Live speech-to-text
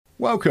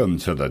Welcome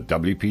to the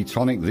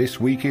WP-Tonic This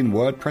Week in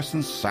WordPress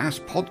and SaaS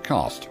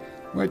podcast,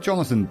 where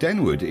Jonathan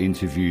Denwood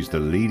interviews the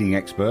leading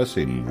experts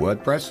in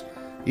WordPress,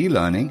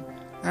 e-learning,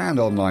 and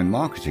online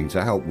marketing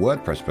to help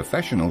WordPress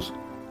professionals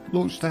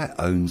launch their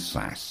own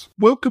SaaS.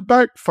 Welcome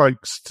back,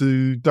 folks,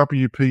 to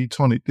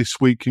WP-Tonic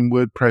This Week in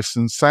WordPress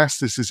and SaaS.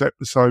 This is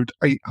episode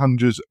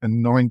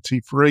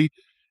 893.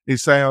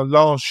 It's our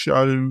last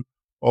show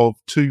of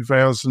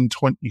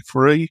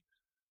 2023.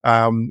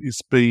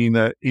 It's been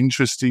an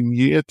interesting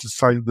year, to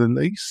say the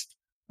least.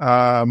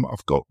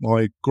 I've got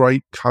my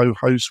great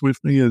co-host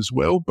with me as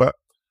well, but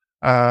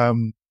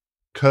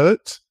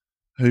Kurt,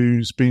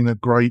 who's been a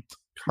great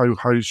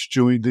co-host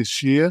during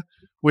this year.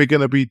 We're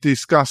going to be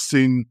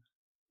discussing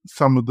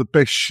some of the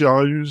best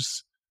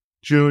shows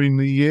during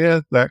the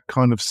year that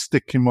kind of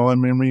stick in my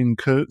memory and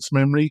Kurt's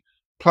memory.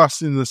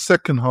 Plus, in the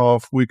second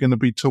half, we're going to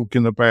be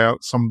talking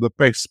about some of the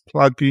best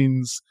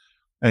plugins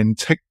and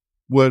tech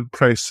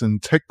WordPress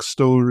and tech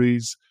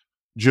stories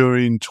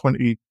during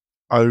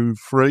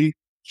 2003.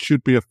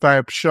 Should be a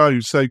fab show.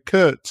 So,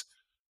 Kurt,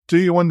 do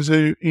you want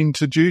to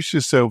introduce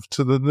yourself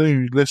to the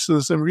new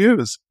listeners and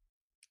viewers?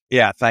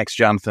 Yeah, thanks,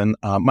 Jonathan.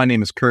 My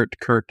name is Kurt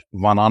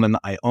Von Onen.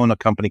 I own a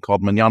company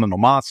called Manana No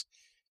Mas.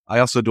 I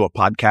also do a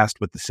podcast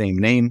with the same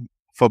name,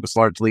 focused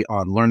largely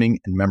on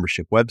learning and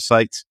membership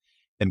websites.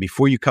 And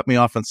before you cut me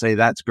off and say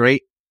that's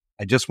great,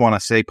 I just want to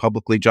say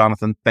publicly,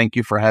 Jonathan, thank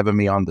you for having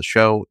me on the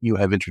show. You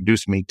have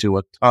introduced me to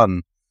a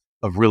ton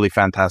of really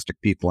fantastic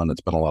people, and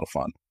it's been a lot of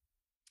fun.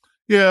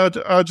 Yeah,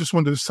 I just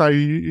wanted to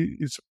say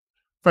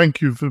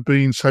thank you for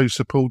being so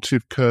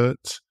supportive,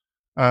 Kurt.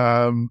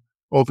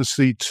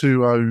 Obviously,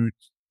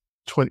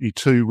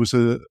 2022 was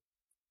at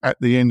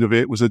the end of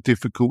it was a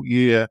difficult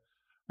year.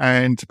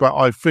 But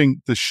I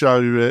think the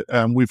show,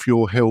 with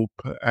your help,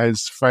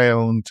 has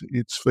found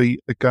its feet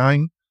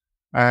again.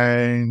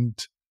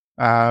 And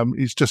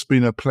it's just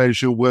been a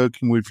pleasure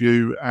working with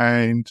you.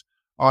 And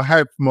I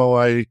have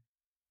my,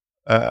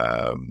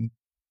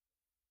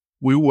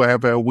 we all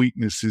have our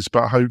weaknesses,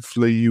 but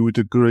hopefully you would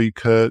agree,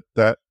 Kurt,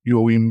 that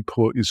your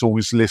input is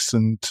always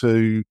listened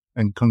to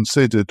and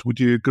considered. Would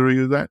you agree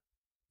with that?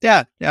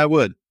 Yeah, I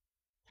would.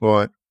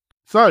 Right.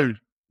 So,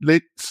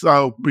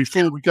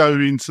 before we go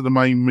into the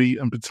main meat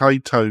and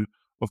potato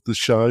of the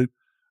show,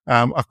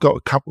 I've got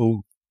a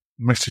couple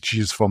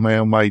messages from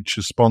our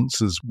major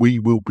sponsors. We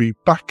will be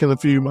back in a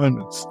few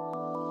moments.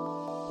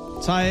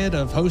 Tired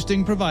of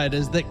hosting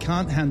providers that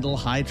can't handle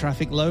high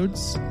traffic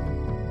loads?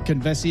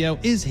 Conversio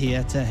is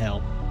here to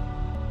help.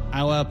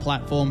 Our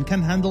platform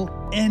can handle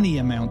any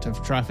amount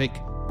of traffic,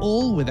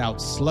 all without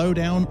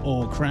slowdown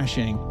or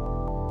crashing.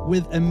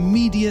 With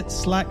immediate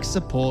Slack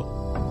support,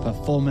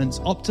 performance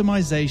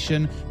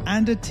optimization,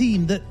 and a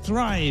team that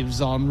thrives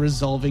on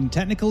resolving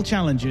technical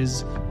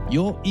challenges,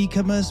 your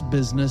e-commerce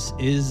business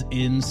is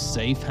in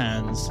safe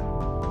hands.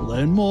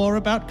 Learn more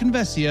about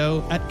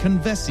Conversio at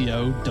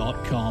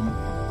conversio.com.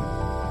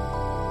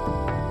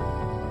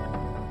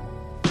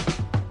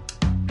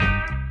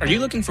 Are you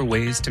looking for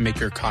ways to make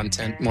your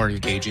content more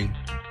engaging?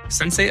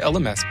 Sensei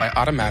LMS by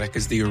Automatic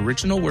is the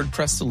original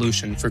WordPress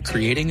solution for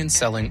creating and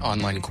selling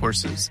online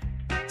courses.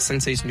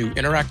 Sensei's new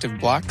interactive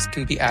blocks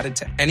can be added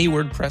to any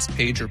WordPress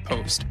page or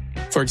post.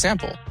 For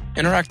example,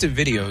 interactive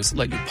videos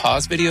let you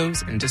pause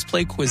videos and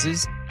display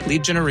quizzes,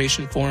 lead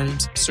generation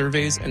forms,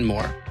 surveys, and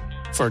more.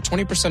 For a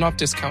 20% off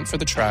discount for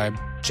the tribe,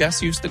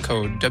 just use the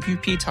code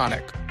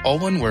WP-Tonic, all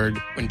one word,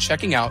 when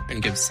checking out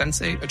and give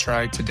Sensei a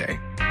try today.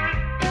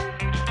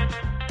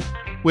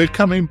 We're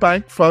coming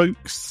back,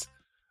 folks.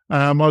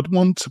 I'd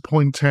want to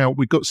point out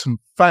we've got some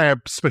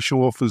fab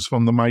special offers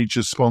from the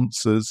major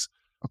sponsors.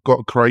 I've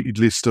got a created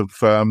list of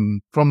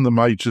from the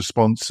major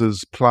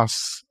sponsors,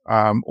 plus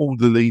all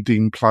the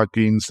leading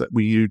plugins that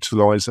we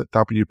utilize at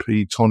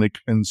WP-Tonic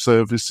and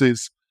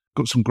services.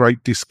 Got some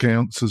great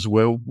discounts as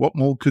well. What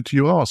more could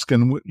you ask?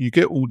 And you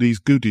get all these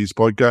goodies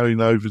by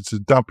going over to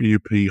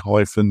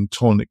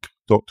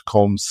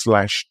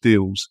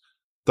wp-tonic.com/deals.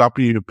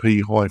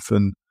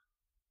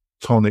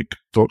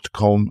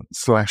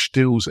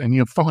 wp-tonic.com/deals, and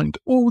you'll find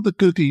all the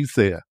goodies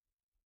there.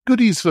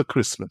 Goodies for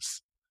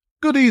Christmas.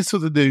 Goodies for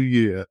the new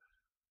year.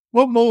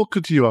 What more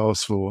could you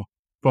ask for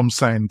from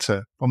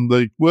Santa, from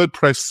the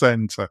WordPress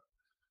Santa?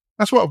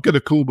 That's what I'm going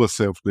to call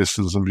myself,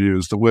 listeners and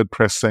viewers, the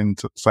WordPress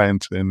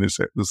Santa in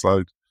this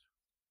episode.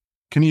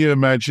 Can you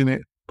imagine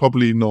it?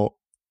 Probably not.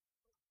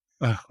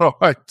 All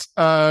right.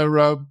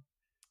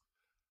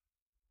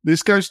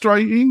 Let's go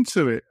straight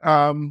into it.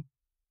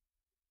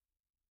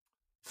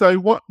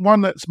 So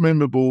one that's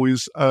memorable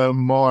is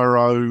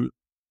Miro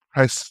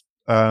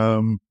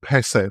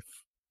Pesef.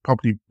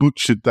 Probably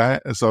butchered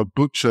that as I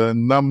butcher a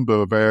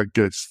number of our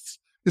guests.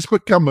 It's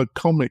become a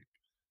comic.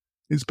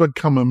 It's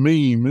become a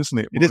meme, isn't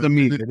it? It is a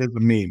meme. It is a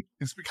meme.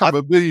 It's become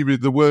a meme in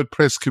the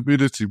WordPress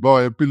community,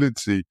 my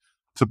ability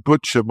to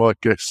butcher my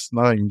guests'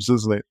 names,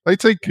 isn't it? They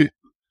take it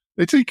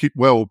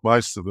well,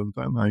 most of them,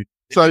 don't they?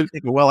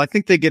 Well, I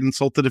think they get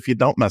insulted if you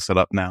don't mess it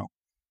up now.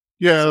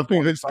 Yeah, I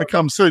think it's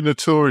become so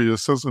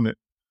notorious, hasn't it?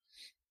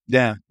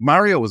 Yeah,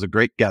 Mario was a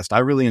great guest. I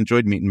really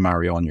enjoyed meeting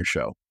Mario on your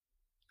show.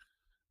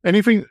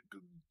 Anything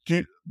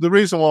the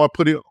reason why I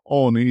put it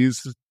on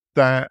is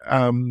that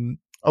I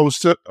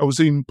was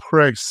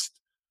impressed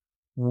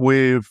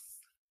with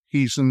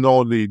his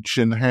knowledge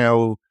and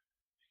how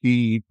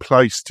he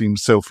placed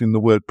himself in the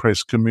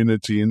WordPress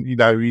community. And,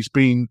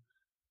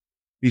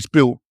 he's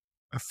built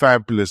a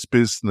fabulous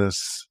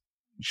business.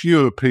 It's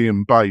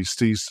European based,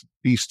 he's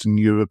Eastern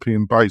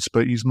European based,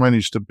 but he's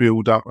managed to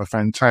build up a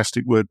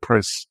fantastic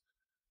WordPress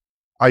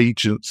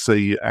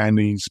agency, and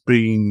he's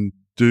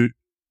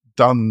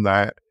done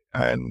that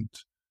and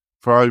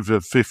for over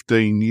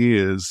 15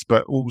 years,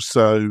 but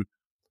also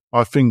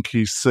I think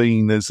he's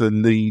seen as a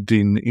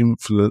leading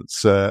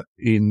influencer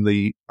in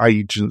the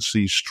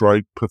agency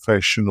stroke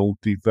professional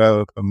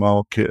developer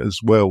market as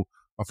well.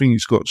 I think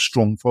he's got a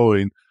strong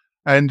following,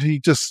 and he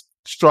just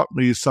struck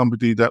me as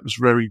somebody that was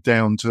very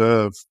down to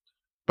earth,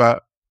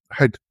 but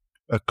had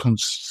a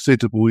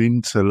considerable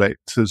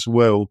intellect as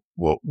well.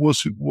 What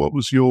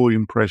was your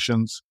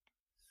impressions?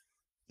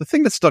 The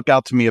thing that stuck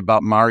out to me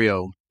about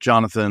Mario,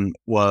 Jonathan,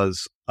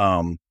 was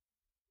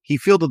he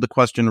fielded the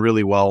question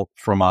really well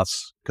from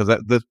us, because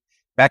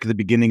back at the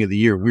beginning of the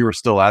year, we were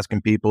still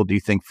asking people, do you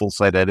think full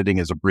site editing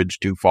is a bridge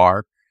too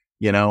far?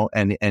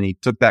 And he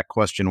took that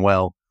question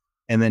well.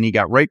 And then he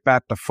got right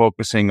back to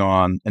focusing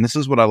on, and this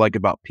is what I like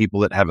about people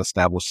that have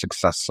established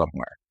success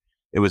somewhere.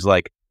 It was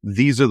like,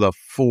 these are the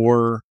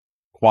 4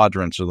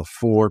 quadrants or the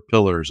 4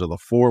 pillars or the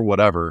 4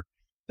 whatever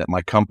that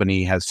my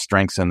company has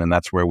strengths in, and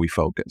that's where we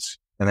focus.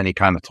 And then he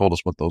kind of told us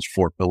what those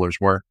 4 pillars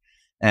were.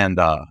 And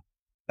that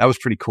was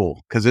pretty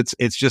cool, because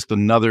it's just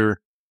another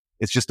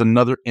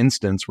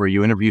instance where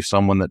you interview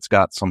someone that's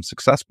got some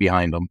success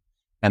behind them,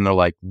 and they're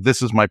like,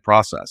 this is my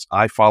process.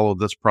 I follow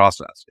this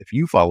process. If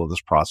you follow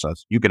this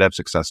process, you could have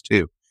success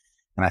too.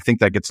 And I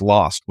think that gets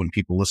lost when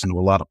people listen to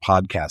a lot of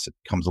podcasts. It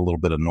becomes a little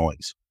bit of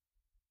noise.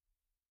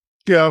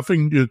 Yeah, I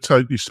think you're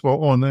totally spot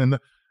on. And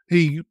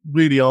he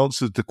really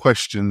answered the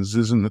questions,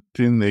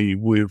 didn't he,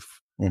 with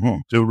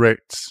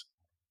direct.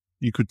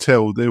 You could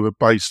tell they were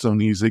based on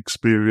his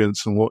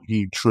experience and what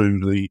he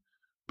truly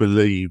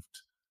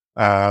believed.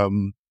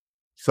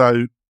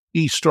 So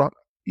he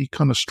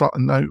kind of struck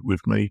a note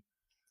with me.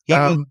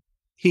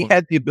 He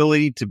had the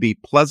ability to be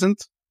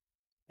pleasant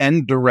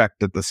and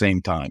direct at the same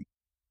time.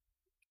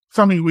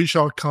 Something which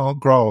I can't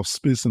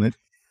grasp, isn't it?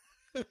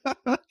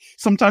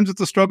 Sometimes it's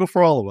a struggle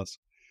for all of us.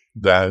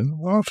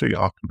 No, I think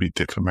I can be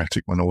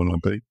diplomatic when I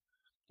want to be.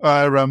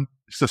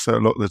 It's just that a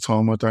lot of the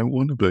time I don't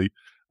want to be.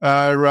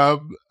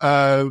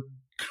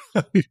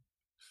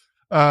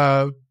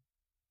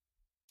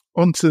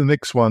 On to the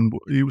next one.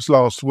 It was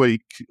last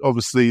week.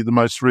 Obviously, the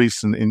most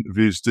recent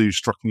interviews do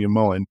struck in your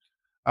mind.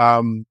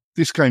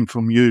 This came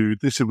from you.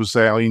 This was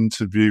our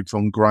interview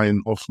from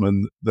Graham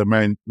Hoffman, the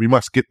man. We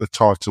must get the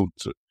title.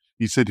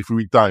 He said if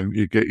we don't,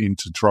 you get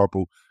into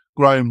trouble.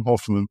 Graham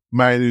Hoffman,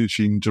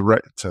 Managing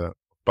Director of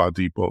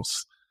Buddy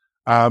Boss.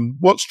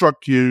 What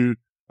struck you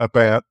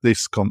about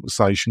this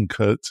conversation,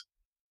 Kurt?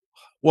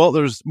 Well,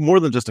 there's more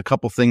than just a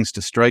couple things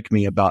to strike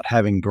me about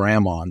having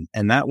Graham on.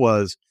 And that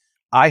was,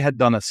 I had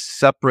done a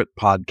separate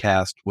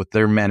podcast with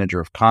their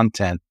manager of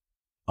content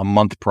a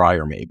month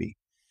prior, maybe.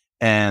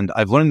 And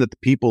I've learned that the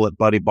people at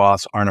Buddy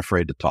Boss aren't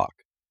afraid to talk.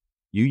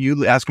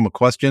 You ask them a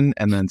question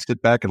and then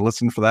sit back and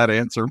listen for that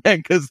answer, man,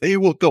 because they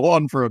will go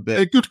on for a bit.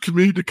 They're good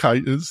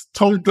communicators.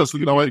 Tom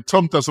doesn't want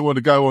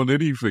to go on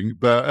anything,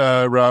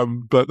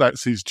 but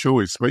that's his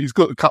choice. But he's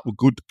got a couple of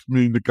good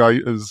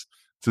communicators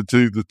to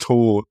do the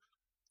tour.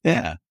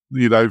 Yeah,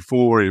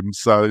 for him.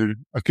 So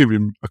I give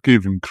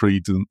him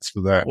credence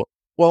for that.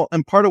 Well,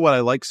 and part of what I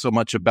like so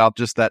much about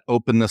just that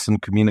openness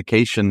and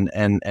communication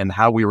and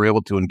how we were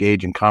able to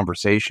engage in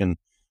conversation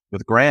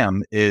with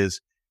Graham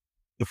is,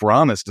 if we're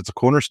honest, it's a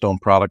cornerstone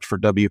product for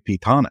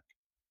WP-Tonic.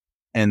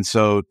 And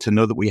so to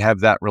know that we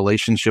have that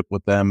relationship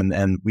with them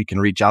and we can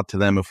reach out to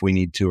them if we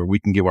need to, or we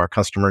can give our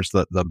customers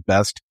the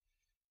best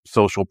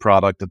social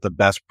product at the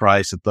best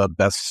price, at the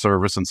best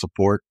service and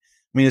support.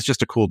 I mean, it's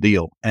just a cool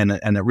deal. And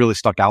it really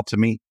stuck out to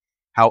me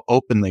how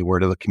open they were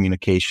to the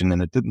communication.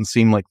 And it didn't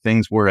seem like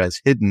things were as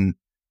hidden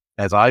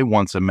as I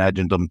once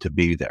imagined them to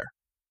be there.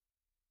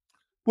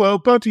 Well,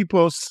 Buddy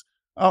Boss,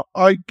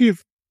 I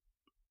give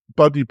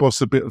Buddy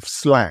Boss a bit of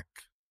slack.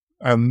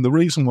 And the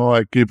reason why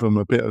I give them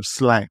a bit of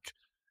slack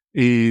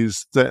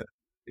is that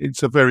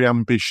it's a very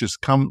ambitious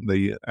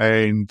company,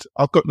 and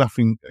I've got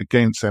nothing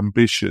against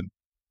ambition.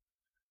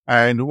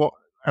 And what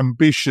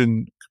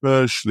ambition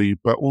commercially,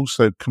 but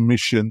also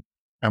commission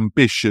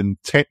ambition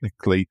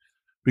technically,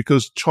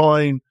 because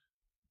trying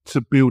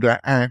to build an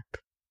app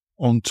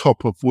on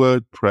top of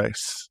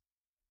WordPress,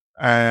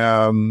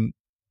 to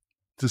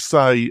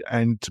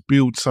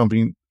build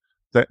something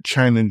that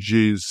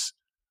challenges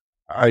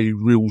a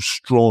real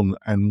strong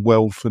and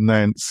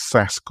well-financed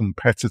SaaS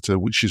competitor,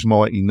 which is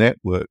Mighty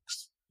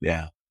Networks,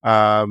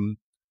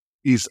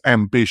 is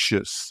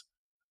ambitious.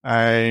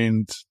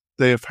 And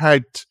they've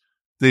had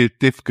their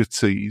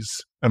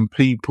difficulties, and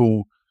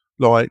people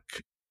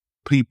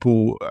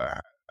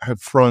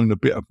have thrown a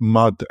bit of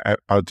mud at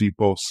Buddy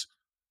Boss.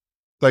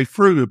 They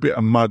threw a bit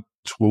of mud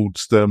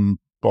towards them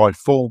by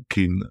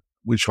forking,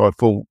 which I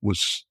thought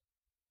was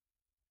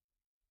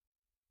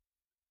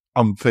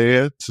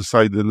unfair, to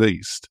say the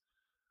least.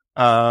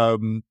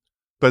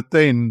 But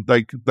then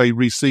they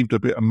received a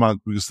bit of mug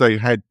because they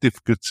had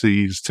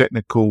difficulties,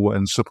 technical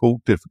and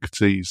support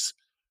difficulties,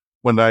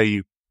 when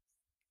they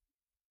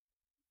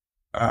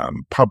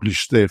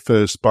published their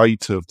first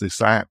beta of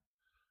this app.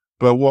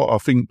 But what I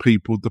think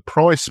the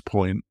price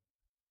point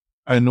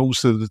and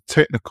also the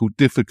technical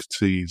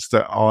difficulties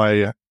that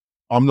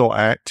I'm not an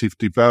active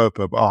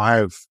developer, but I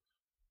have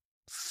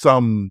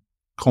some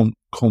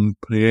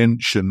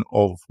comprehension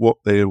of what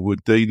they were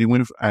dealing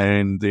with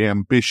and the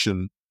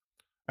ambition.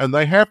 And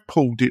they have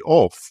pulled it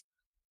off.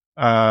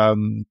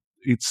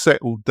 It's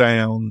settled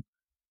down.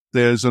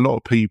 There's a lot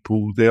of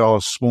people, there are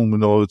a small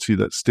minority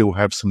that still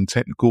have some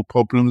technical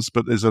problems,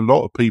 but there's a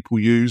lot of people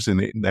using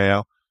it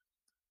now.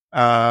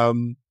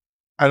 And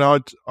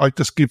I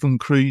just give them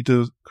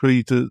credence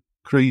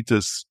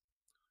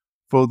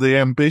for the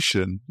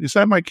ambition. Is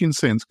that making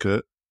sense,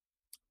 Kurt?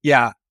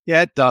 Yeah,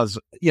 it does.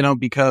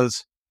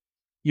 Because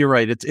you're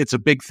right. It's a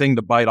big thing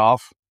to bite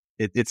off.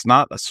 It's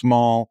not a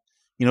small,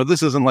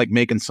 this isn't like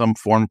making some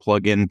form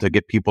plugin to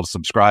get people to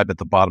subscribe at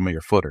the bottom of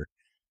your footer.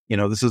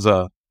 This is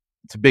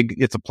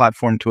it's a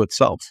platform to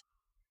itself.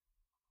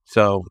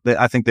 So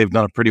I think they've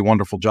done a pretty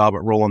wonderful job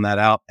at rolling that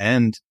out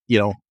and,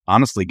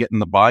 honestly getting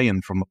the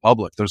buy-in from the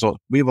public.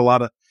 We have a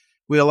lot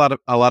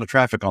of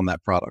traffic on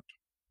that product.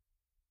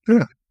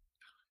 Yeah.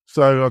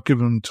 So I'll give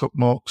them top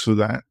marks for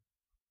that.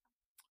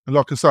 And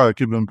like I say, I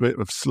give them a bit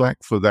of slack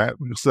for that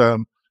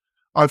because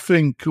I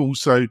think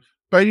also,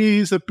 but it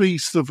is a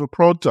beast of a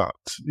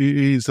product. It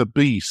is a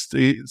beast.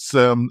 It's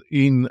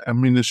in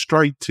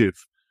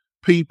administrative.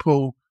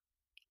 People,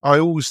 I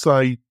always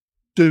say,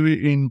 do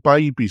it in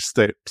baby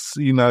steps.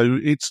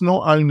 It's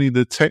not only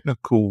the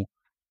technical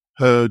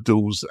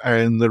hurdles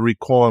and the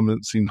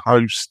requirements in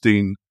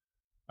hosting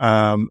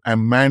and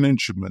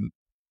management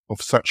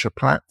of such a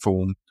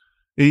platform.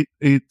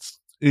 It's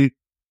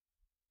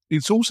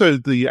also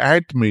the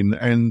admin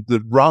and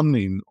the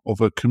running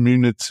of a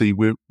community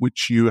with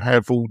which you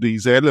have all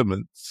these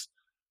elements.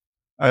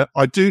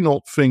 I do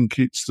not think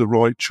it's the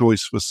right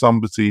choice for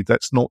somebody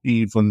that's not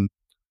even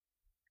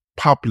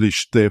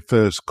published their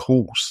first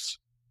course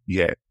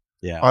yet.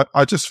 Yeah.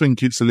 I just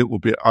think it's a little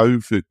bit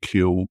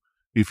overkill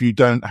if you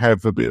don't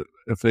have a bit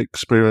of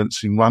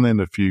experience in running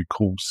a few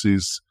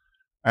courses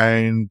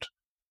and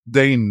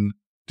then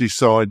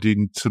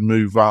deciding to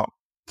move up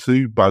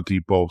to Buddy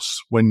Boss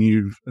when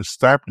you've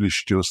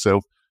established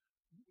yourself.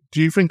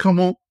 Do you think I'm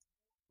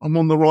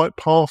on the right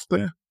path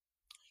there?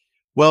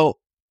 Well,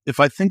 if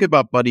I think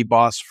about Buddy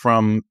Boss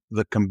from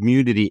the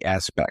community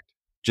aspect,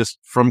 just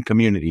from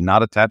community,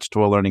 not attached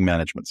to a learning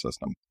management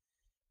system,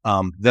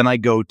 then I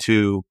go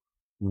to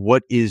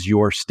what is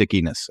your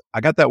stickiness? I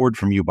got that word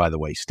from you, by the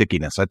way,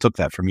 stickiness. I took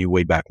that from you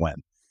way back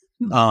when.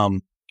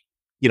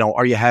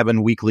 Are you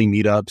having weekly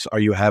meetups? Are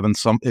you having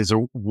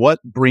what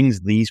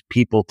brings these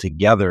people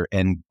together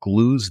and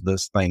glues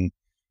this thing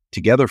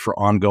together for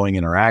ongoing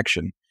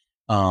interaction?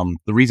 The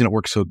reason it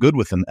works so good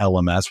with an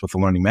LMS, with a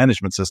learning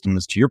management system,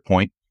 is, to your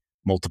point,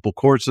 multiple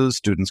courses,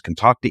 students can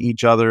talk to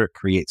each other, it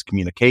creates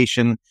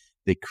communication,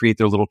 they create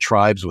their little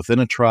tribes within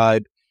a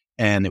tribe,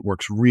 and it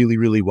works really,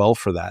 really well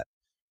for that.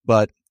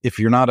 But if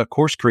you're not a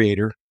course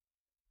creator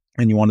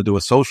and you want to do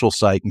a social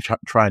site and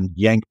try and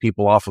yank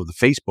people off of the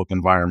Facebook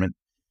environment,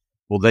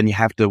 well, then you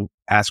have to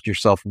ask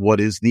yourself,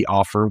 what is the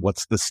offer?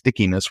 What's the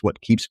stickiness?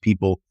 What keeps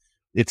people?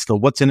 It's the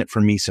what's in it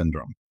for me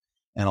syndrome.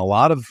 And a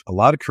lot of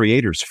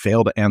creators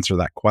fail to answer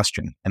that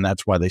question. And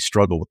that's why they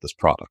struggle with this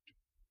product.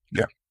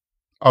 Yeah.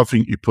 I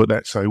think you put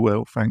that so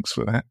well. Thanks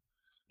for that.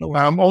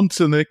 On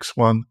to the next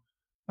one.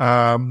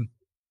 And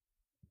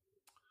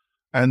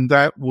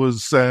that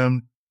was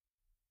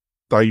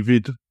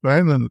David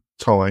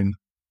Valentine.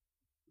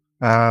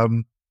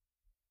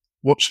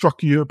 What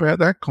struck you about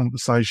that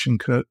conversation,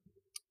 Kurt?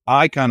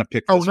 I kind of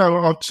picked. Oh no!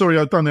 I'm sorry.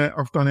 I've done it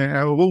out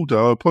of order.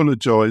 I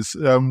apologise.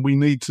 We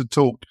need to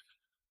talk.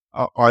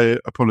 I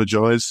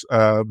apologise.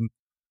 The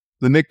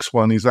next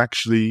one is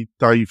actually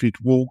David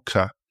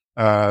Walker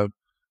of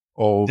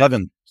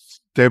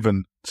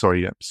Devon.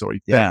 Sorry. Yeah.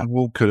 Devon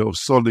Walker of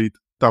Solid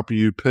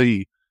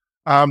WP.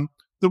 The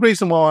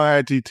reason why I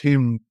added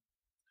him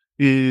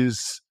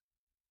is,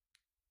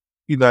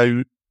 he's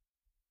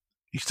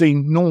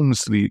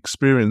enormously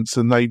experienced,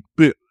 and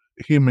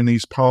him and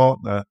his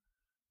partner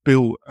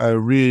built a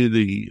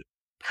really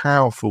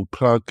powerful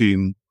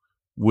plugin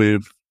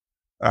with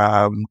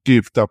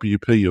Give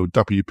WP or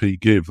WP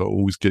Give. I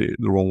always get it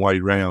the wrong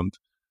way round.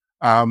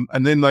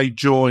 And then they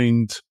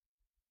joined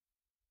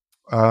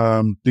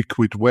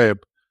Liquid Web,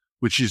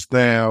 which is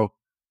now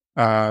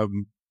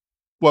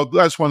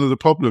that's one of the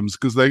problems,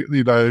 because they,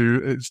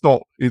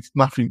 it's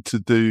nothing to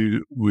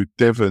do with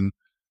Devon.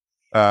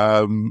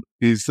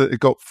 Is that they've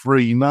got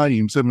 3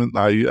 names, haven't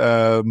they?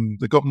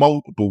 They've got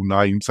multiple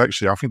names.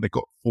 Actually, I think they've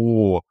got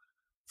four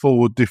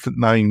different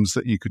names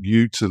that you could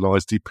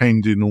utilize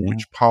depending on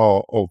which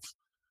part of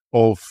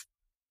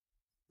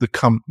the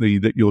company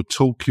that you're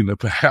talking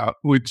about,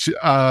 which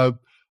I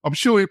I'm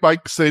sure it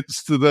makes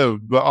sense to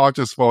them, but I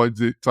just find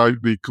it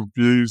totally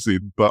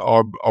confusing. But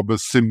I'm a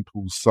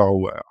simple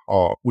soul at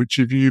heart, which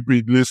if you've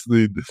been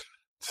listening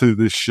to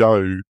this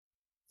show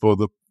for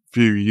the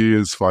few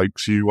years,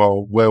 folks, you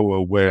are well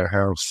aware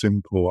how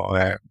simple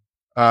I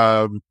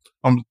am.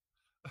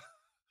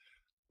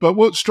 But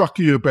what struck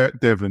you about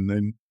Devon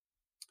then?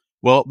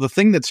 Well, the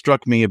thing that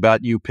struck me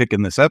about you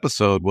picking this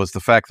episode was the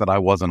fact that I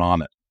wasn't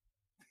on it.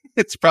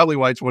 It's probably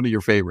why it's one of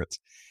your favorites.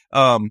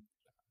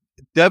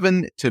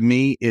 Devon, to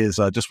me, is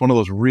just one of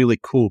those really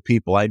cool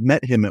people. I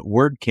met him at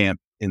WordCamp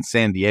in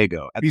San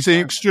Diego. He's an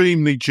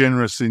extremely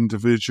generous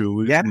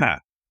individual.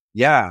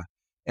 Yeah.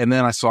 And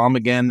then I saw him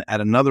again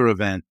at another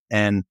event,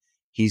 and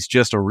he's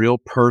just a real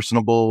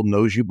personable,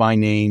 knows you by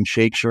name,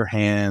 shakes your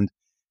hand,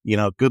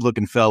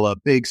 good-looking fella,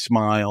 big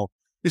smile.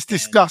 It's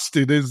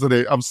disgusting, isn't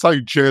it? I'm so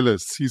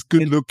jealous. He's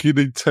good-looking,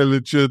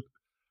 intelligent.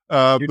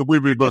 The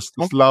women must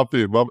just love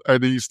him,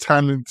 and he's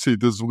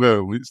talented as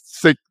well. It's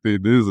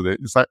sickening, isn't it?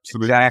 It's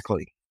absolutely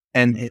exactly.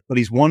 But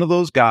he's one of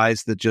those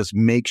guys that just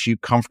makes you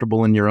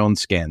comfortable in your own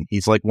skin.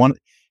 He's like one,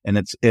 and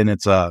it's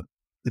a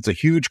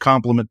huge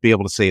compliment to be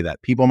able to say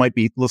that. People might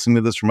be listening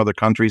to this from other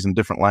countries and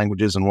different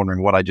languages and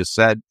wondering what I just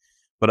said,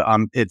 but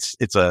it's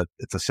a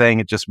saying.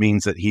 It just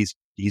means that he's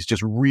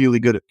just really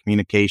good at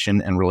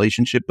communication and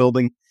relationship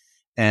building.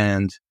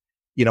 And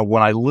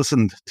when I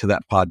listened to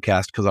that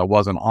podcast, because I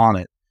wasn't on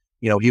it,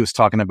 he was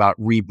talking about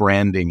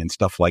rebranding and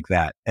stuff like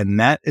that. And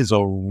that is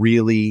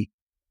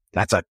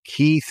that's a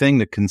key thing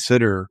to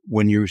consider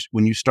when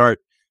you start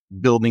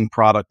building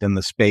product in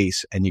the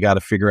space, and you got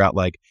to figure out,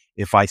 like,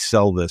 if I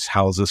sell this,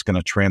 how is this going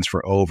to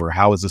transfer over?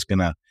 How is this going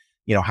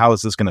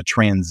to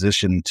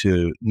transition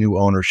to new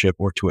ownership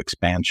or to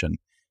expansion?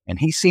 And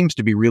he seems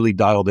to be really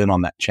dialed in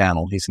on that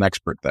channel. He's an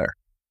expert there.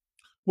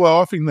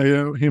 Well, I think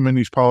him and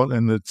his partner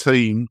and the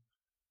team,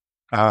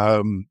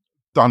 done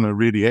a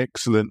really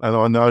excellent, and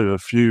I know a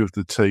few of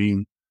the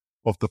team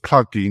of the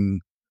plugin,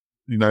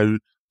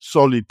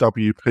 solid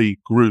WP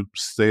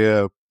groups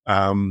there.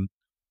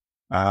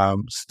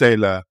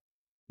 Stellar,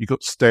 you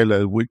got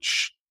Stellar,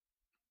 which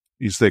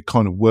is their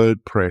kind of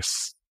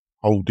WordPress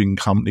holding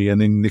company,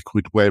 and then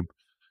Liquid Web.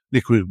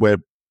 Liquid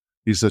Web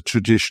is a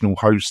traditional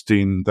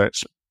hosting that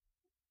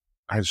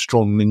has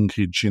strong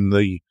linkage in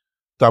the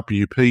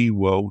WP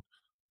world.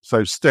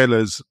 So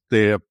Stellar's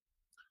their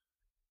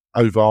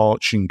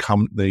overarching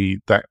company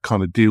that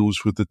kind of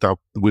deals with the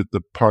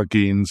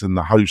plugins and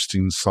the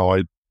hosting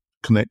side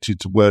connected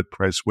to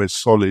WordPress, where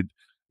Solid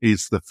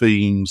is the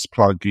themes,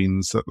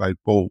 plugins that they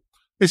bought.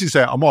 This is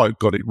how, I might have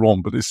got it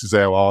wrong, but this is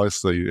how I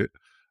see it.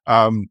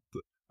 And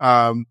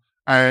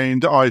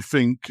I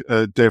think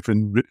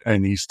Devon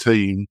and his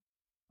team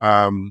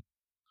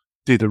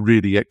did a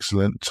really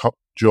excellent top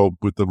job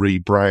with the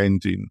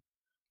rebranding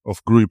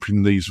of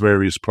grouping these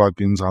various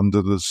plugins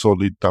under the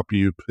Solid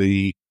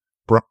WP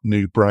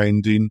new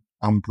branding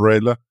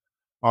umbrella.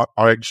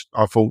 I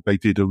thought they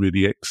did a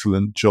really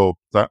excellent job.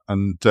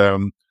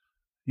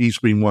 He's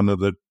been one of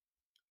the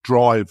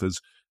drivers.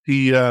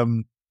 He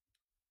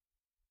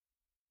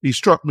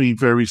struck me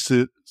very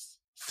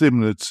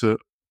similar to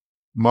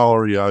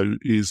Mario,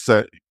 is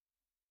that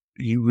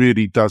he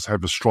really does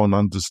have a strong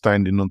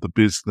understanding of the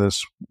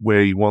business,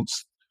 where he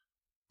wants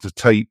to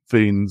take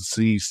things.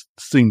 He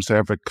seems to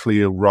have a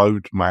clear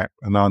roadmap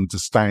and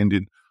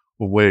understanding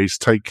of where he's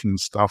taking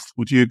stuff.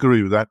 Would you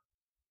agree with that?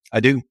 I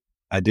do.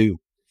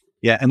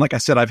 Yeah. And like I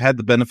said, I've had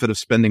the benefit of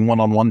spending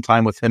one-on-one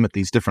time with him at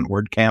these different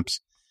WordCamps,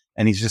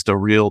 and he's just a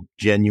real,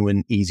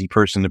 genuine, easy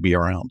person to be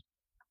around.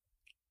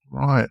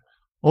 Right.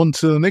 On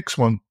to the next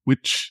one,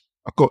 which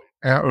I got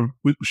out of,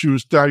 which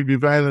was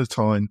David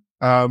Valentine.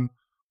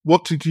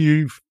 What did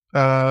you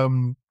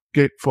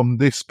get from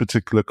this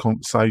particular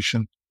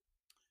conversation?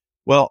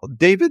 Well,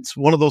 David's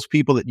one of those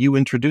people that you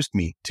introduced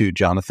me to,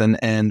 Jonathan,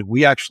 and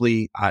we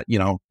actually,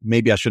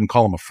 maybe I shouldn't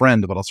call him a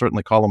friend, but I'll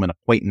certainly call him an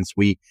acquaintance.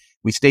 We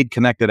stayed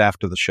connected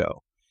after the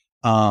show.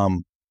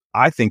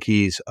 I think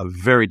he's a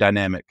very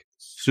dynamic,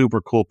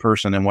 super cool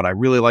person, and what I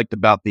really liked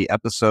about the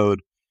episode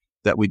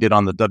that we did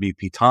on the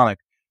WP-Tonic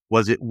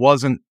was it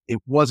wasn't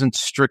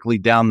strictly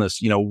down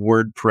this,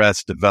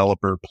 WordPress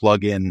developer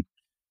plugin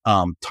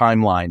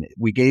timeline.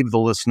 We gave the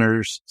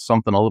listeners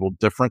something a little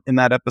different in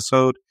that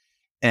episode,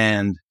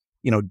 and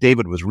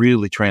David was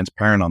really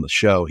transparent on the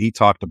show. He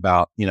talked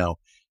about,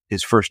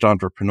 his first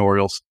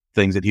entrepreneurial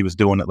things that he was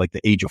doing at like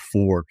the age of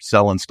 4,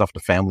 selling stuff to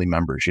family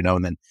members,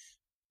 and then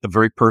a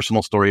very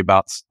personal story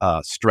about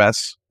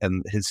stress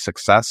and his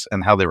success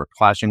and how they were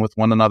clashing with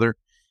one another.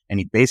 And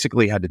he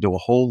basically had to do a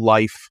whole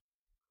life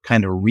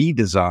kind of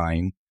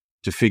redesign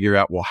to figure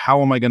out, well,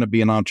 how am I going to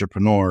be an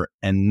entrepreneur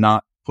and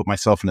not put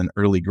myself in an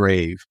early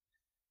grave?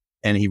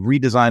 And he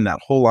redesigned that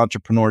whole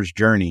entrepreneur's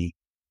journey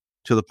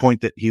to the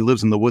point that he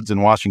lives in the woods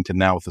in Washington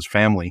now with his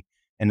family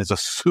and is a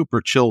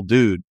super chill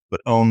dude,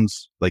 but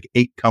owns like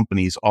 8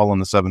 companies all in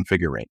the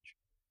 7-figure range.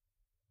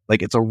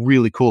 Like, it's a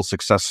really cool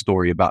success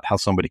story about how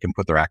somebody can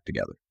put their act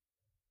together.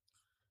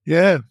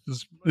 Yeah,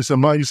 it's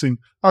amazing.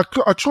 I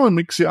try and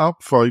mix it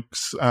up,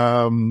 folks.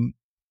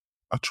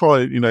 I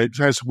try, it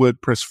has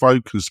WordPress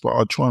focus, but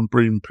I try and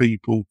bring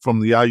people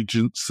from the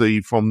agency,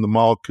 from the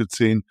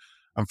marketing,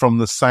 and from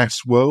the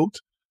SaaS world,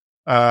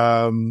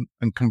 and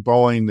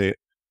combine it,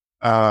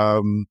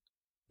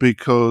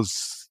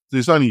 because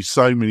there's only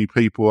so many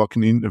people I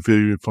can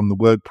interview from the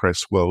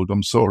WordPress world.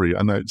 I'm sorry,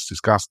 I know it's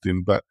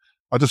disgusting, but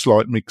I just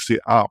like mix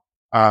it up.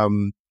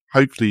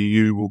 Hopefully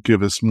you will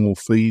give us more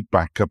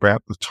feedback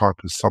about the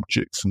type of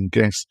subjects and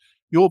guests.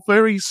 You're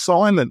very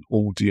silent,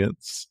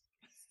 audience.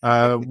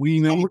 We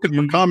know. I'm looking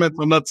for comments.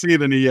 I'm not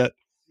seeing any yet.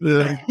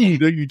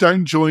 You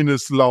don't join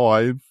us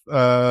live.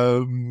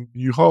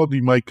 You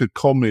hardly make a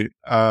comment.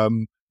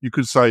 You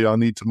could say, I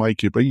need to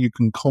make it, but you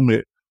can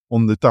comment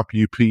on the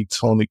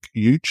WP-Tonic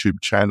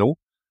YouTube channel.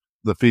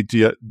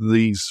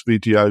 These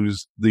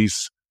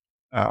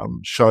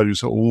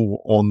shows are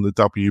all on the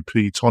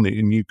WP-Tonic,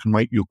 and you can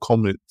make your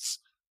comments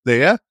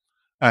there,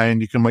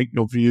 and you can make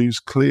your views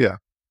clear.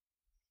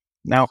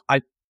 Now,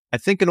 I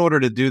think in order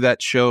to do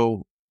that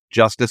show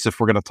justice, if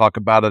we're going to talk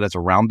about it as a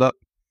roundup,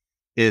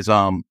 is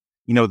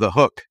the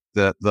hook,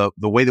 the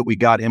way that we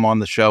got him on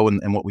the show,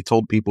 and what we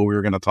told people we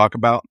were going to talk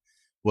about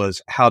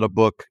was how to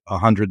book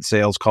 100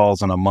 sales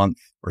calls in a month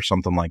or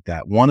something like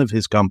that. One of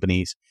his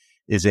companies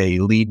is a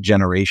lead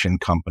generation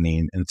company,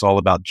 and it's all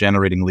about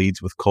generating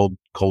leads with cold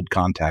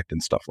contact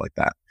and stuff like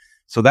that.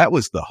 So that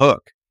was the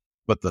hook,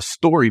 but the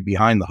story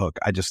behind the hook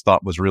I just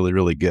thought was really,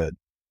 really good.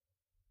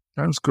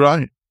 That was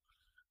great.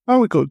 Oh,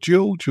 we got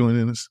Jill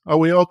joining us. Oh,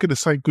 we are going to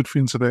say good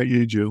things about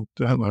you, Jill.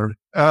 Don't worry.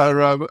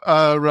 I'm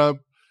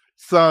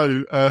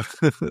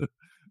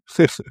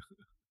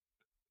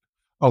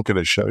going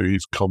to show you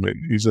his comment.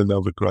 He's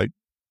another great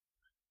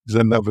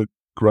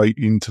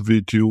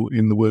individual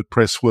in the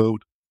WordPress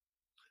world.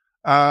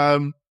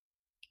 On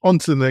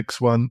to the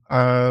next one.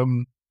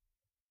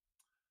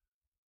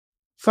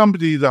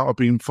 Somebody that I've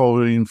been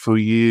following for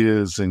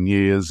years and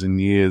years and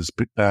years,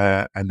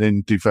 and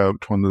then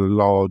developed one of the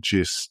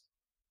largest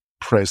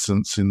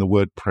presence in the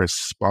WordPress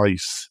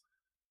space.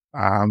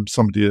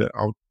 Somebody that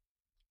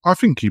I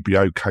think he'd be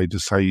okay to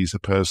say he's a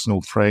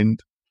personal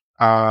friend.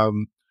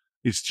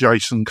 It's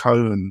Jason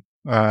Cohen,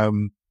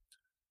 founder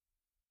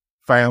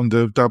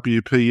of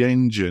WP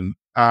Engine.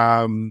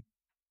 I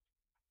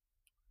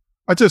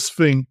just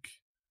think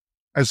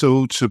as an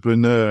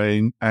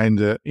entrepreneur and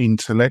an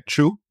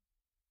intellectual,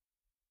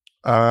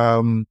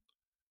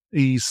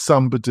 he's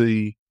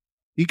somebody,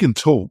 he can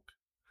talk.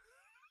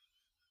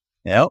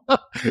 Yeah.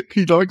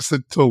 He likes to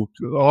talk.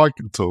 I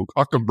can talk.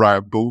 I can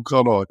ramble,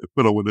 can't I?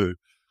 But I want to.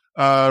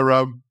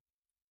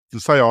 To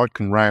say I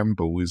can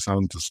ramble is an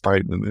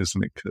understatement,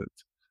 isn't it, Kurt?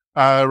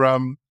 At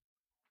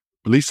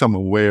least I'm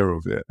aware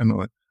of it,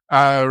 anyway.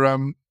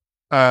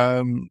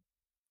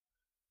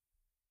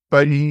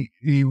 But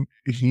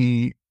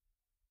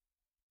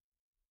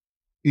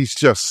he's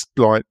just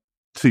like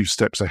 2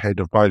 steps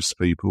ahead of most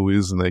people,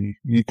 isn't he?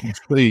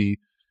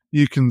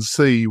 You can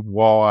see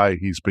why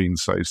he's been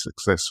so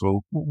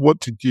successful. What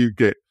did you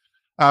get?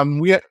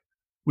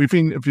 We've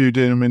interviewed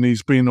him, and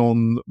he's been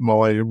on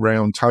my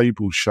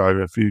roundtable show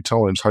a few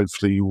times.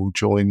 Hopefully he will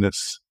join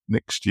us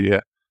next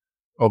year.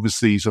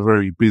 Obviously, he's a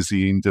very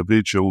busy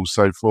individual,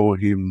 so for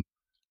him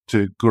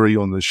to agree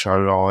on the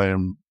show, I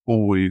am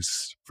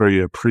always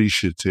very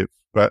appreciative.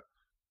 But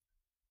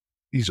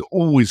he's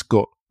always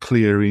got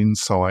clear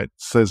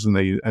insights, hasn't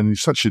he? And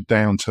he's such a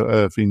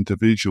down-to-earth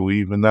individual,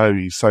 even though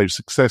he's so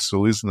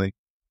successful, isn't he?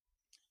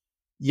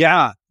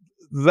 Yeah.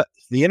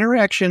 The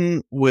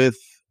interaction with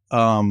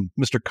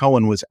Mr.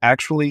 Cohen was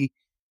actually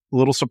a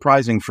little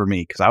surprising for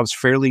me, because I was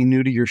fairly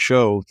new to your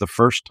show the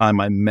first time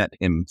I met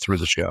him through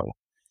the show.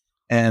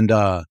 And,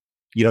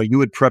 you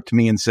had prepped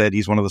me and said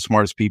he's one of the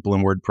smartest people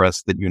in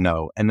WordPress that you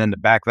know. And then to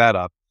back that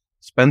up,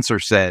 Spencer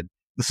said,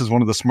 this is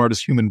one of the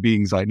smartest human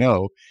beings I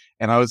know.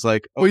 And I was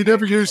like, okay. Well, he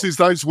never uses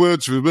those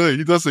words with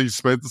me, does he,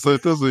 Spencer?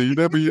 Does he?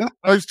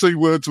 Those 2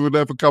 words would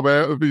never come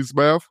out of his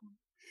mouth.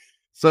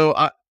 So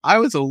I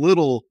was a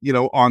little,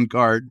 on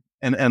guard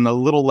and a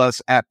little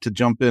less apt to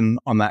jump in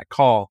on that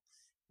call.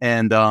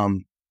 And,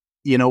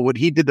 what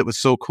he did that was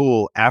so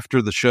cool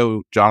after the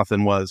show,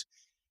 Jonathan, was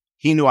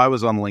he knew I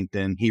was on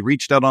LinkedIn. He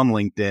reached out on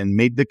LinkedIn,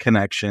 made the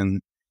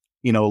connection,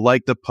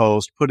 liked the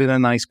post, put in a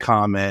nice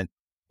comment,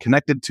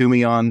 connected to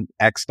me on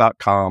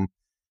x.com.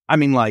 I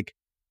mean,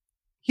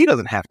 he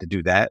doesn't have to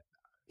do that.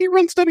 He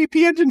runs WP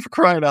Engine, for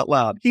crying out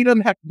loud. He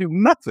doesn't have to do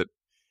nothing.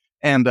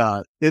 And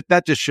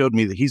that just showed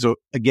me that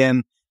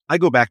again, I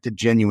go back to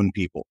genuine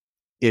people.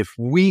 If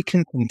we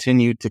can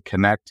continue to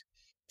connect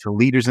to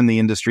leaders in the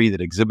industry that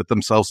exhibit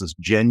themselves as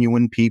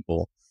genuine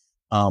people,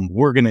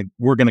 we're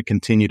gonna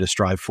continue to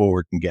strive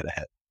forward and get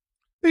ahead.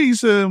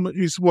 He's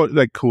what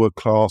they call a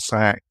class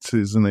act,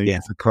 isn't he? Yeah.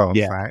 He's a class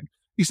act.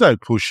 He's no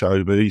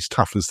pushover. He's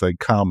tough as they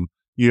come.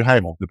 You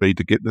have to be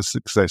to get the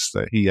success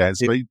that he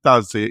has, but he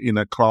does it in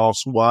a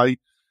class way.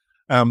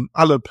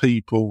 Other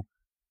people,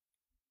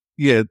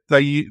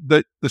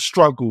 the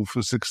struggle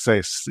for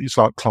success, it's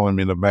like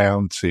climbing a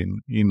mountain.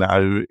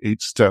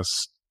 It's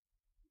just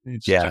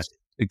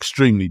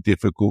extremely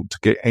difficult to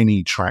get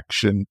any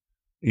traction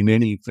in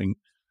anything.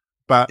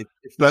 But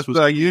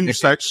they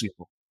use that.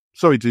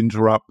 sorry to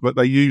interrupt, but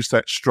they use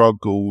that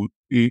struggle,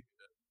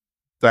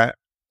 that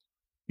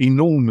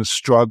enormous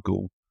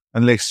struggle,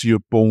 unless you're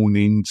born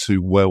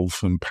into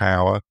wealth and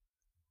power.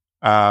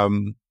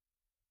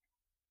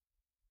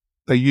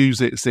 They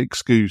use it as an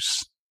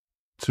excuse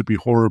to be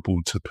horrible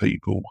to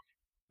people.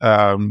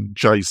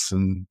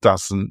 Jason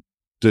doesn't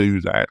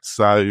do that.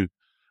 So,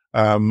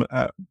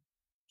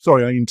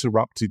 sorry, I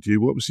interrupted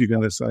you. What was you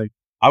going to say?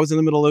 I was in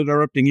the middle of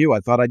interrupting you. I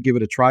thought I'd give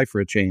it a try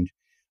for a change.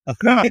 It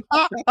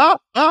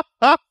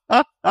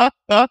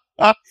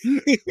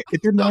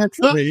didn't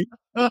answer me.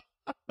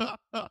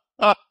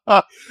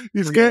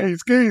 He's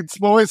getting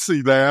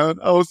spicy now.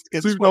 I was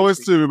too nice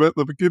to him at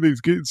the beginning.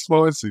 He's getting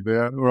spicy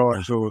now.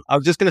 Right. So. I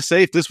was just going to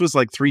say, if this was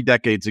like 3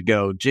 decades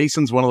ago,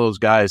 Jason's one of those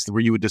guys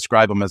where you would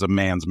describe him as a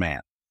man's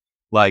man.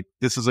 Like,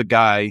 this is a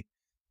guy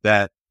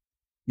that,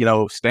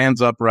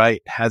 stands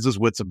upright, has his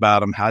wits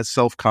about him, has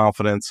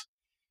self-confidence,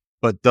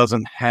 but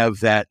doesn't have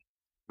that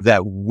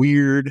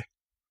weird,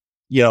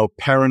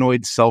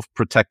 paranoid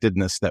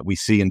self-protectedness that we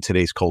see in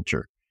today's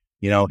culture.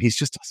 He's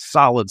just a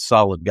solid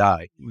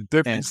guy.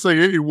 Definitely see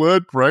it in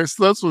WordPress,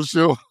 that's for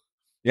sure.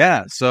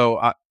 Yeah,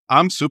 so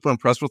I'm super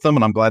impressed with him,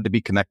 and I'm glad to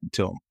be connected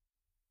to him.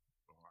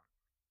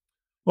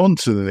 On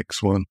to the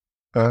next one.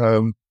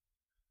 I'm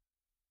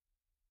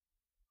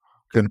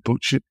going to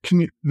butcher it.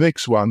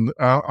 Next one,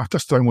 I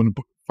just don't want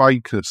to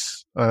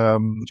Vicus.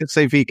 Just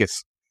say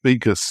Vicus.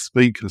 Vicus.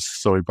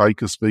 Sorry,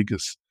 Vicus.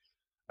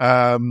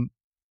 Insta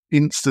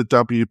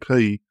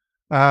WP.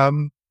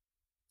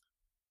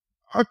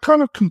 I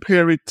kind of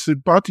compare it to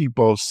Buddy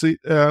Boss.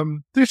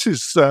 This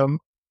is a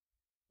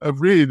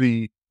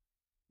really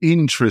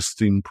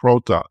interesting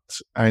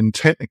product, and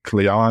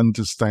technically I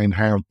understand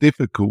how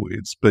difficult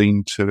it's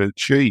been to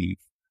achieve.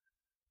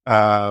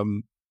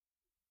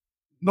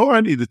 Not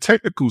only the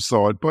technical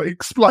side, but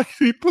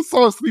explaining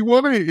precisely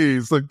what it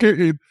is and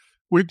getting,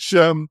 which,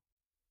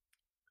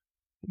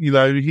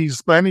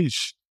 he's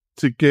managed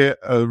to get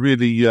a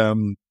really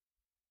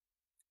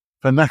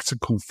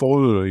fanatical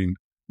following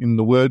in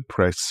the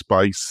WordPress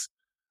space,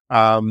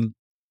 and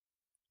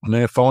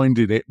they're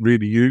finding it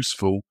really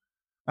useful.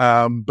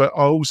 But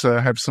I also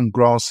have some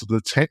grasp of the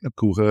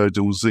technical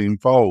hurdles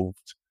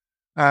involved.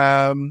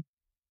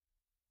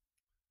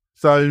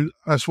 So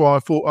that's why I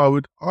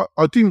thought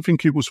I didn't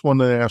think it was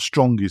one of our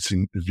strongest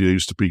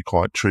interviews, to be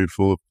quite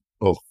truthful,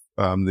 of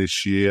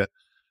this year.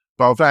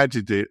 But I've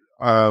added it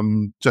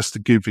just to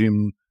give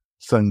him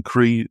some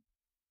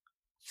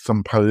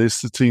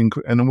publicity, and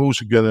I'm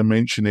also going to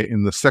mention it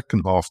in the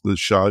second half of the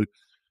show.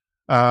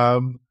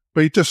 But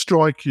he just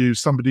he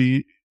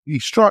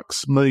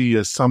strikes me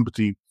as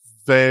somebody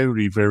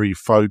very, very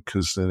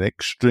focused and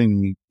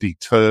extremely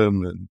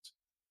determined,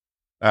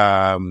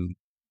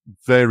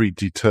 very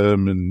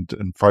determined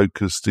and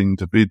focused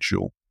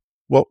individual.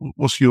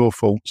 What's your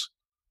thoughts?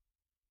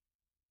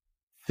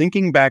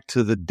 Thinking back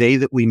to the day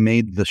that we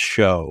made the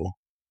show,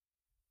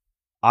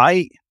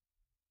 it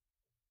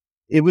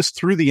was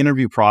through the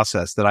interview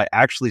process that I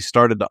actually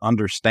started to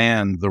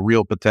understand the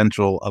real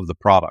potential of the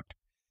product.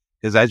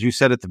 Because as you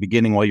said at the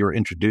beginning while you were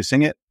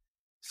introducing it,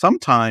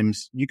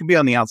 sometimes you can be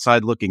on the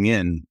outside looking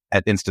in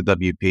at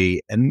InstaWP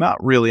and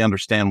not really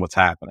understand what's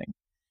happening.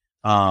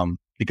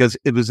 Because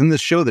it was in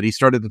this show that he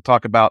started to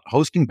talk about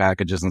hosting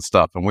packages and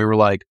stuff. And we were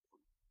like,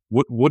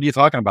 what are you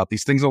talking about?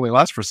 These things only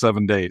last for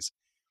 7 days.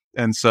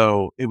 And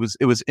so it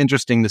was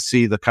interesting to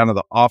see the kind of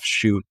the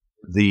offshoot,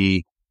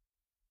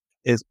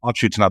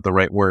 offshoot's not the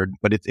right word,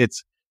 but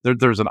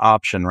there's an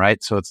option,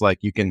 right? So it's like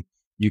you can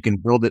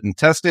build it and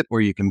test it,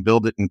 or you can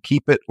build it and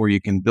keep it, or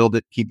you can build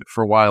it, keep it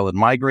for a while and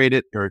migrate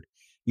it, or,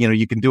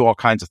 you can do all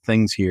kinds of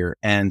things here.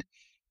 And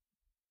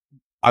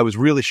I was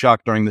really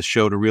shocked during the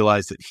show to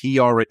realize that he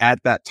already,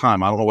 at that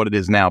time, I don't know what it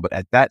is now, but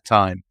at that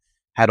time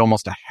had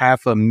almost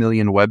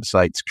 500,000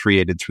 websites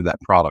created through that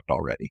product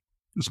already.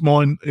 It's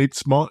mine,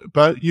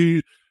 but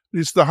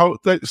that's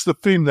the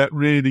thing that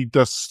really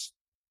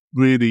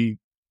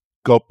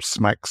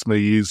gobsmacks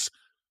me is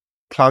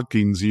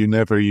plugins you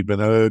never even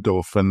heard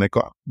of, and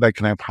they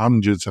can have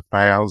hundreds of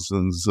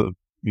thousands of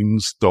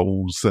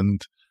installs.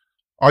 And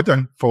I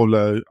don't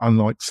follow,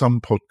 unlike some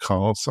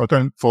podcasts, I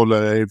don't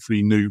follow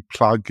every new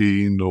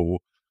plugin or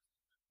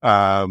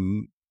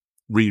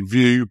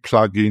review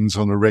plugins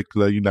on a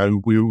regular.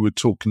 We were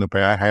talking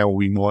about how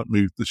we might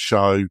move the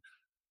show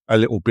a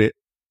little bit,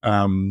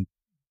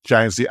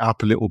 jazz it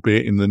up a little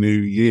bit in the new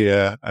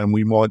year, and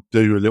we might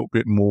do a little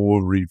bit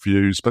more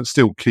reviews, but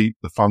still keep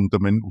the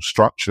fundamental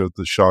structure of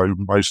the show,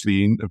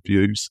 mostly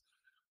interviews,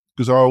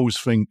 because I always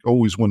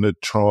want to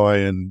try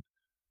and,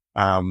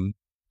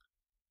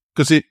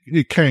 because it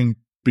can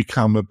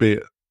become a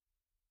bit,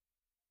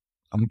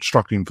 I'm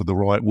struggling for the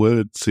right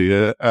words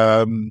here.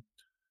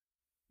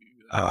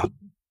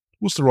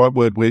 What's the right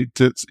word? Where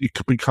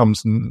it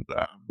becomes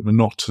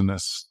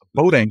monotonous.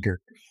 Boat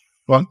anchor.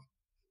 Right?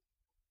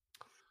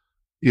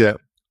 Yeah.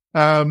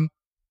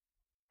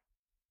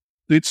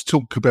 Let's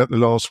talk about the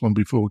last one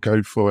before we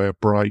go for our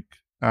break.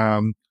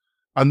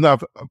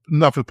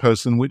 Another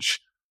person, which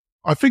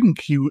I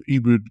think he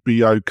would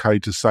be okay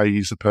to say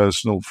he's a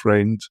personal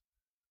friend.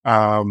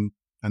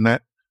 and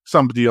that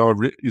somebody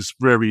is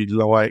very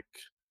like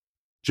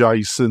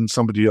Jason,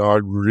 somebody I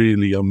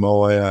really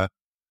admire.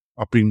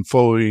 I've been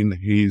following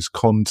his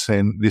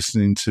content,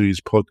 listening to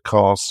his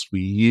podcasts for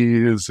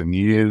years and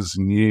years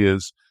and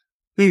years.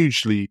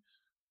 Usually,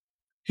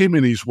 him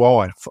and his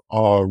wife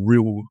are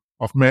real.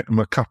 I've met them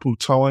a couple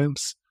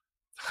times.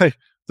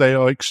 They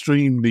are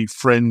extremely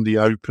friendly,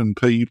 open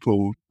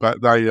people,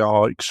 but they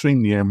are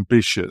extremely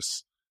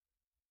ambitious.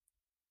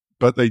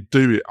 But they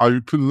do it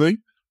openly,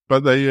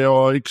 but they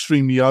are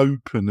extremely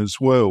open as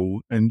well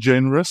and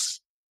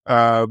generous.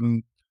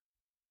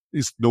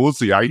 It's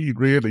nauseating,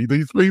 really.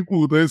 These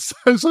people, they're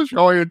such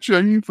high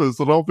achievers,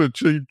 and I've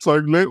achieved so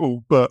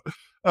little. But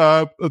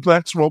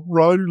that's Rob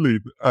Rowling,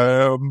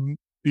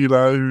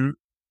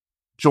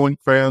 joint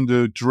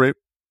founder, joint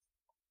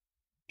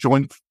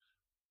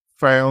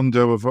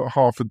founder of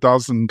half a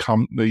dozen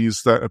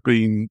companies that have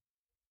been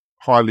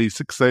highly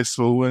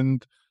successful,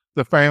 and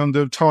the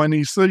founder of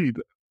Tiny Seed,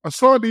 a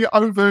slightly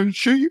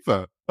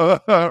overachiever.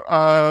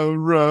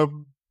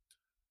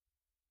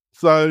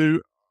 So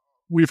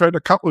we've had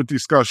a couple of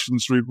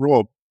discussions with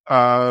Rob.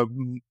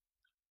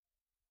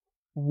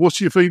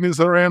 What's your feelings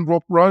around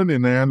Rob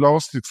Rowling, our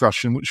last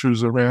discussion, which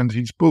was around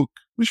his book,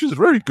 which is a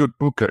very good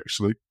book,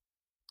 actually.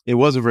 It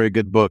was a very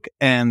good book.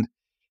 And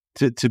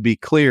to be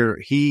clear,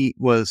 he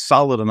was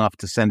solid enough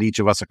to send each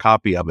of us a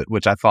copy of it,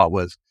 which I thought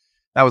was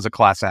a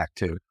class act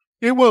too.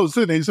 It was,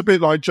 isn't it? It's a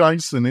bit like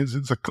Jason.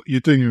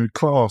 You're doing a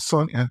class,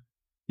 aren't you?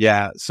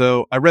 Yeah.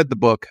 So I read the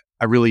book.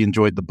 I really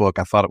enjoyed the book.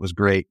 I thought it was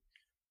great.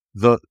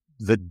 The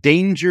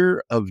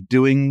danger of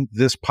doing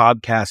this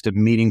podcast and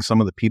meeting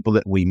some of the people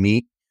that we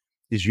meet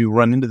is you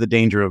run into the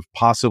danger of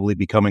possibly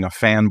becoming a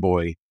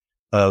fanboy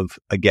of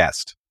a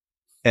guest.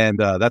 And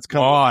that's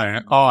kind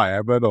of... I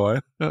am, but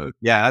I...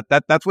 Yeah,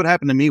 that's what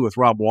happened to me with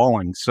Rob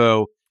Walling.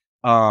 So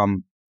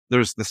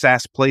there's the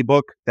SaaS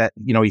playbook that,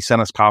 he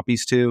sent us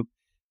copies to.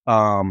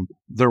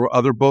 There were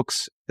other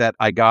books that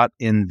I got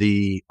in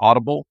the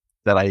Audible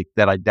that I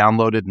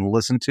downloaded and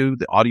listened to,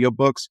 the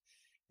audiobooks.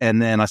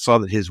 And then I saw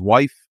that his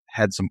wife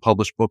had some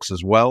published books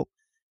as well.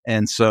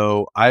 And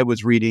so I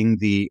was reading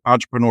The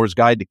Entrepreneur's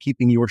Guide to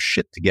Keeping Your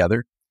Shit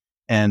Together.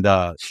 And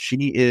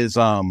she is...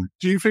 Do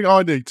you think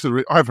I need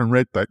to I haven't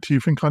read that. Do you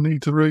think I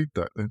need to read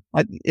that then?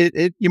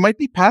 You might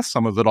be past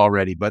some of it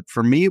already, but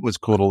for me, it was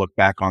cool to look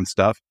back on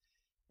stuff.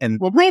 And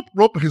well,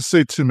 Rob has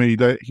said to me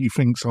that he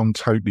thinks I'm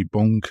totally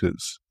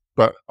bonkers,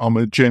 but I'm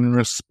a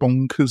generous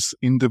bonkers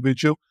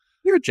individual.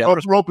 You're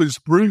generous. Rob is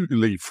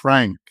brutally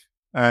frank.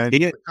 And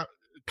a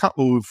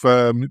couple of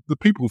the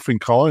people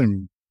think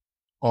I'm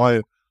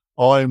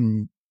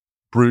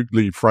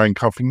brutally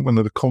frank. I think one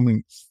of the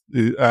comments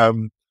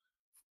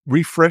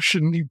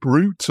refreshingly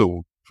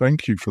brutal.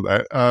 Thank you for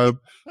that.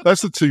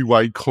 That's a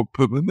two-way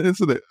compliment,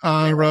 isn't it?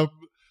 I'm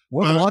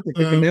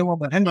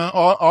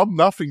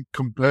nothing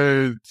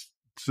compared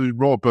to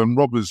Rob, and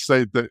Rob has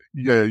said that,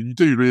 yeah, you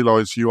do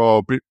realise you are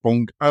a bit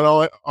bonkers,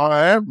 and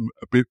I am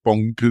a bit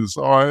bonkers.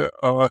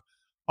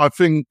 I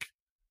think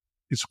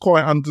it's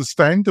quite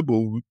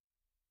understandable.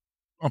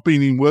 I've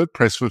been in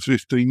WordPress for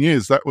 15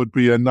 years. That would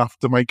be enough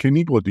to make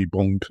anybody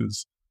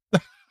bonkers.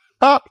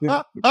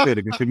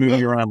 Good. We could move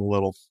you around a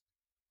little.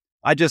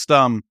 I just,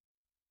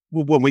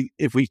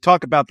 if we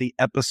talk about the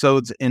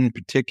episodes in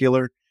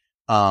particular,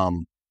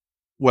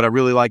 what I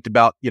really liked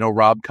about,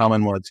 Rob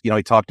coming was,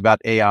 he talked about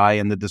AI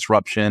and the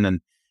disruption,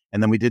 and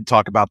then we did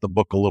talk about the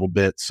book a little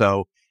bit.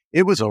 So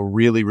it was a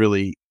really,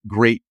 really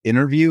great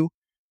interview.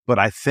 But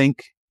I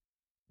think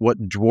what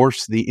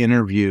dwarfs the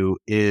interview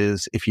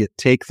is if you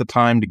take the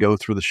time to go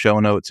through the show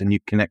notes and you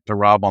connect to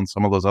Rob on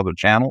some of those other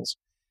channels,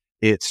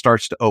 it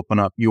starts to open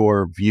up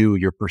your view,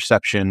 your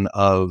perception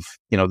of,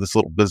 this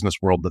little business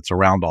world that's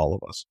around all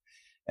of us.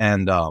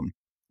 And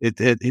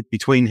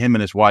between him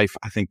and his wife,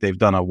 I think they've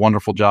done a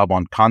wonderful job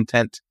on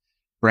content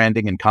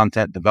branding and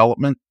content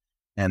development.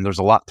 And there's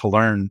a lot to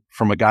learn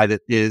from a guy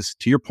that is,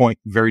 to your point,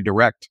 very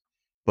direct,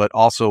 but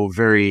also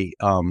very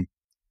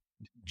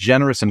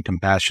generous and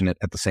compassionate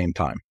at the same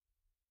time.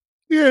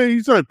 Yeah,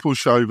 he's no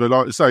pushover.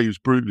 Like I say, he was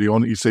brutally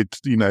honest. He said,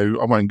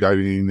 I won't go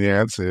in the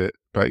outset,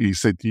 but he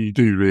said, you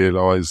do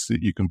realise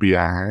that you can be a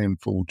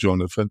handful,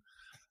 Jonathan.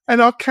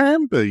 And I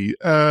can be,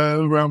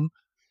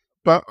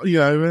 but,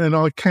 and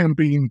I can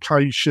be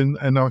impatient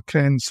and I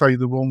can say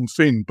the wrong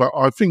thing. But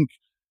I think,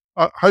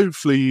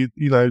 hopefully,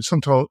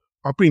 sometimes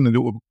I've been a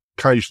little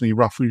occasionally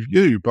rough with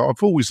you, but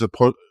I've always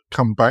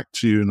come back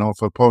to you and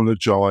I've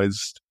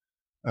apologised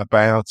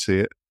about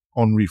it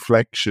on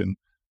reflection.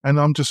 And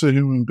I'm just a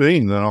human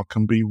being and I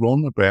can be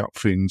wrong about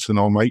things and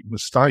I'll make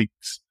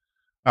mistakes.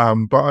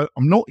 But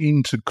I'm not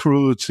into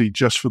cruelty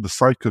just for the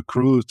sake of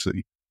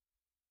cruelty.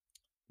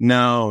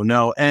 No.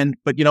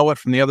 But you know what?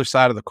 From the other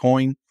side of the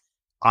coin,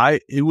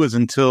 it was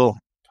until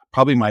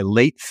probably my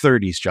late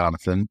 30s,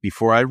 Jonathan,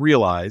 before I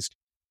realized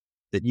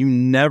that you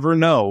never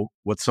know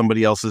what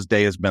somebody else's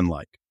day has been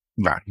like.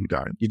 No, you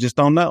don't. You just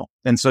don't know.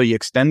 And so you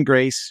extend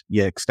grace,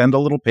 you extend a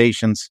little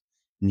patience,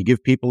 and you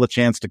give people a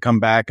chance to come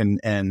back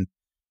and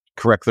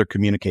correct their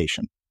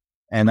communication.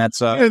 And that's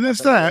there's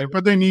that.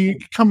 But then you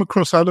come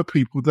across other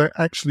people that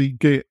actually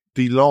get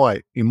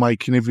delight in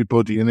making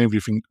everybody and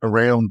everything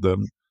around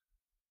them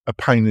a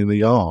pain in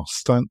the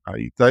arse, don't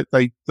they?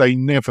 They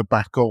never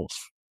back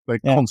off. They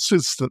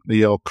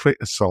consistently are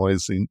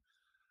criticising,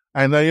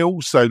 and they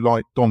also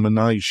like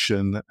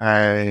domination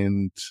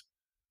and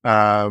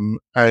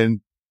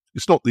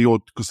it's not the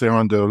odd because they're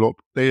under a lot.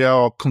 They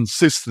are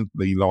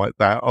consistently like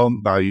that,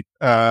 aren't they?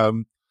 I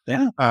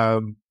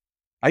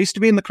used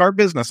to be in the car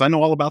business. I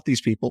know all about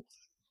these people.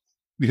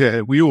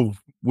 Yeah, we've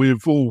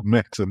all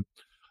met them.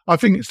 I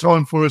think it's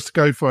time for us to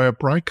go for our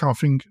break. I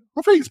think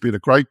it's been a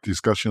great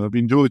discussion. I've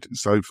enjoyed it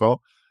so far.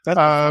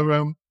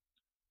 We're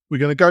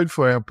going to go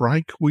for our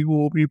break. We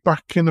will be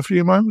back in a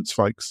few moments,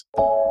 folks.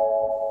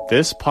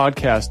 This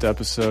podcast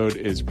episode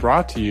is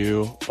brought to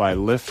you by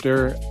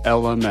Lifter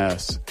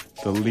LMS,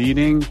 the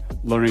leading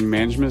learning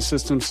management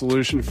system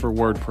solution for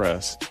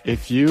WordPress.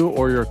 If you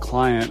or your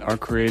client are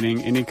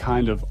creating any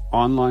kind of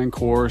online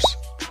course,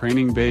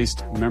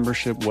 training-based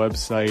membership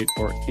website,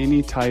 or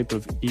any type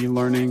of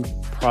e-learning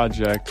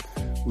project,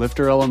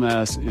 Lifter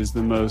LMS is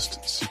the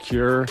most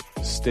secure,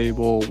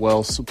 stable,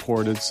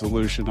 well-supported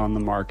solution on the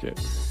market.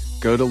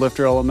 Go to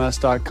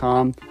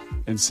lifterlms.com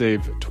and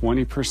save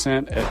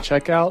 20% at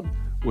checkout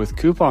with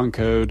coupon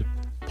code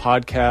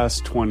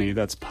podcast20.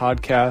 That's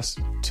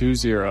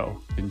podcast20.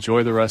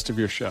 Enjoy the rest of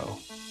your show.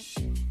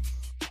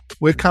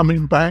 We're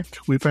coming back.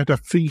 We've had a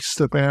feast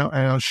about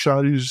our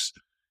shows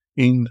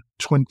in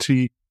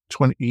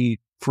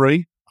 2023.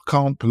 I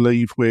can't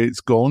believe where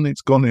it's gone.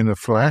 It's gone in a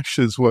flash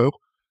as well.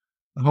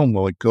 Oh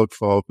my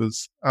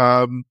godfathers.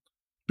 Been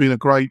a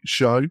great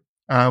show.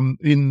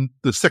 In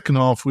the second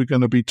half, we're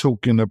going to be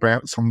talking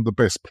about some of the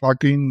best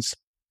plugins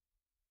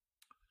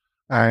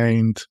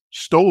and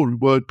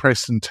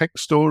WordPress and tech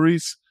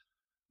stories.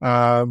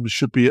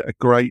 Should be a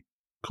great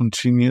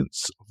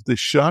continuance of this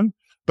show.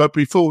 But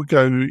before we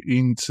go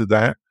into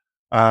that,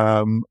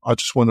 I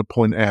just want to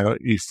point out,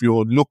 if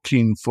you're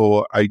looking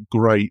for a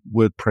great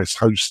WordPress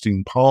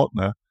hosting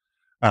partner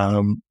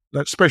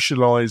that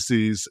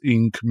specializes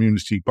in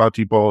Community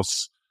Buddy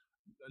Boss,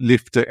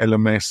 Lifter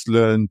LMS,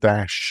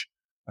 LearnDash,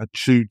 a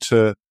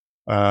Tutor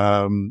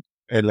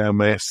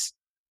LMS,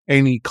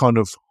 any kind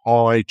of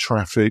high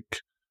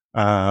traffic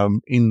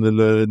in the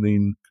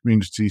learning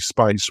community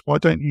space, why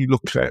don't you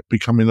look at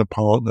becoming a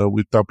partner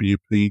with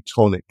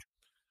WP-Tonic?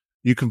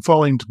 You can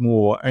find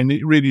more, and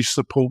it really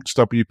supports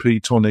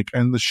WP-Tonic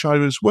and the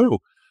show as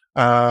well.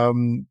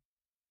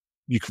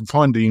 You can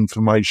find the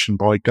information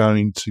by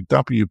going to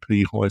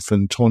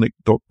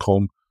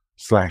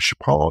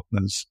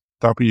wp-tonic.com/partners,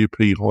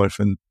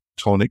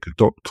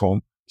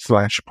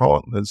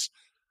 wp-tonic.com/partners.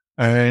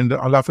 And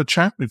I'll have a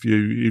chat with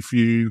you if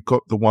you've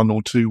got the one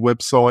or two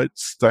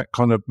websites that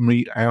kind of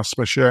meet our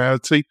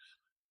speciality.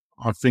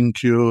 I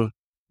think you'll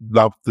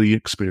love the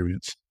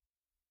experience.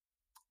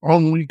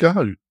 On we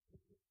go.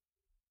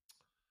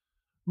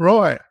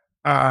 Right.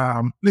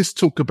 Let's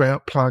talk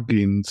about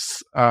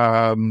plugins.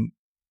 I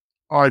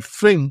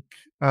think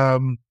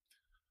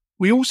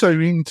we also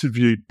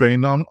interviewed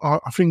Ben. I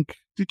think,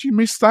 did you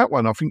miss that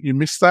one? I think you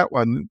missed that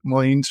one.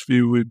 My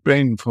interview with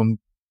Ben from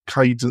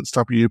Cadence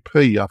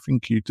WP. I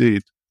think you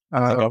did.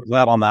 I was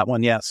that on that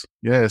one, yes.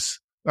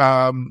 Yes.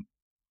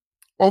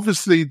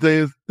 Obviously,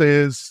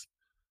 there's,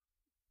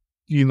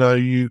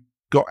 you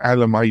got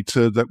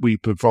Alimator that we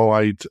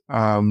provide.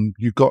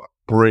 You got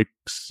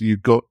Bricks. You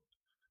got,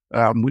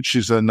 which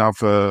is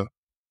another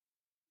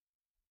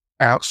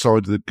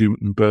outside of the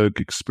Gutenberg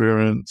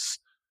experience.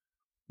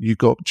 You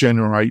got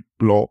Generate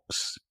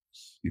Blocks.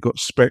 You got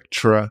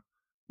Spectra.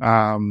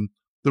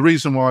 The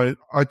reason why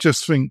I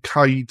just think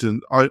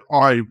Cadence,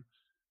 I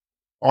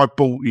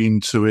bought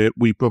into it.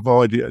 We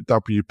provide it at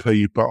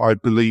WP, but I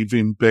believe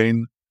in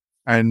Ben,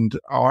 and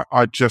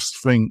I just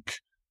think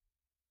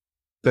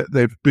that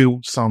they've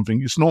built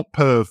something. It's not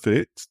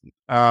perfect.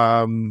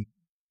 I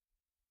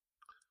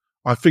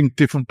think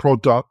different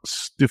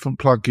products, different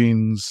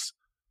plugins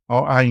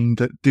are aimed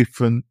at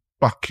different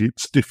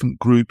buckets, different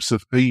groups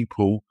of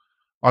people.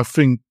 I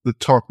think the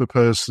type of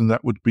person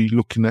that would be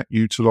looking at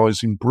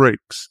utilizing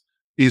Bricks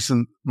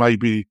isn't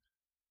maybe,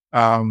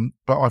 but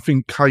I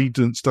think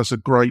Cadence does a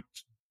great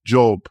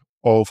job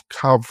of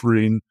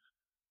covering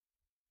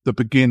the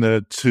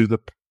beginner to the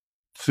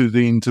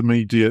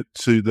intermediate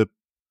to the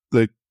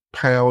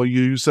power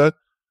user.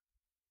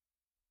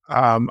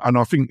 And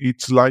I think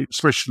it's late,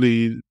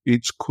 especially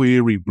its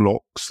query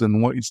blocks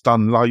and what it's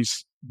done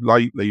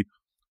lately.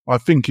 I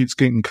think it's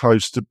getting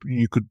close to,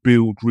 you could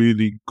build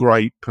really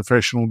great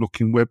professional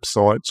looking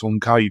websites on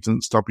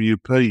Cadence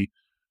WP.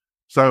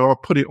 So I'll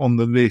put it on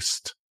the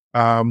list.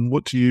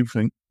 What do you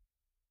think?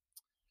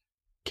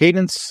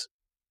 Cadence,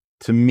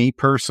 to me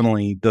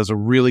personally, does a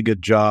really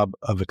good job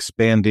of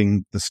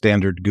expanding the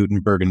standard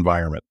Gutenberg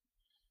environment.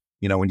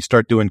 When you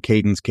start doing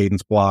Cadence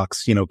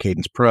blocks,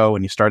 Cadence Pro,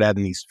 and you start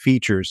adding these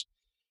features,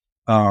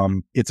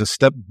 it's a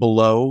step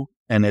below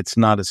and it's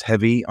not as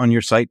heavy on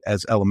your site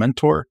as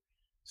Elementor.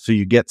 So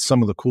you get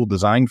some of the cool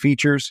design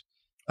features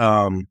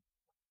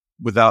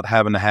without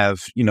having to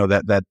have,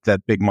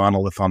 that big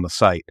monolith on the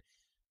site.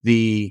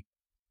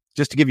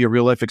 Just to give you a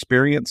real life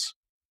experience,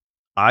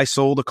 I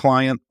sold a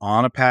client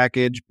on a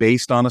package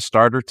based on a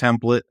starter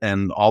template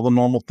and all the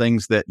normal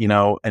things that,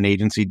 an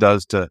agency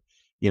does to,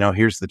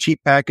 here's the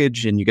cheap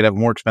package and you could have a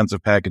more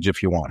expensive package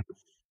if you want.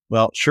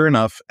 Well, sure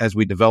enough, as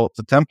we developed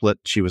the template,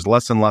 she was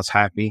less and less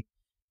happy.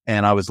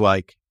 And I was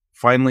like,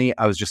 finally,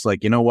 I was just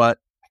like, you know what?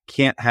 I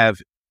can't have,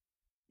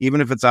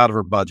 even if it's out of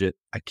her budget,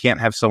 I can't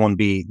have someone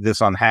be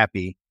this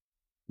unhappy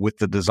with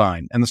the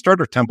design. And the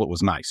starter template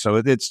was nice. So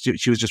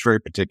she was just very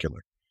particular.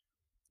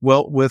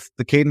 Well, with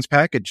the Cadence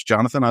package,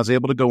 Jonathan, I was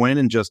able to go in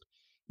and just,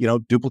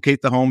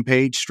 duplicate the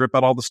homepage, strip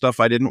out all the stuff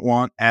I didn't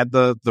want, add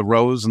the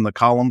rows and the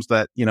columns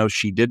that,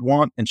 she did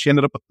want. And she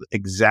ended up with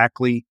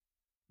exactly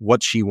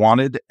what she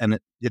wanted. And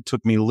it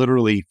took me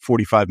literally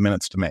 45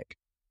 minutes to make.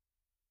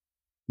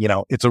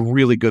 It's a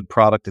really good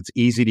product. It's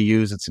easy to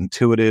use. It's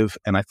intuitive.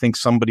 And I think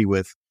somebody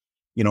with,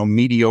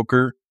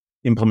 mediocre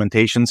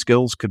implementation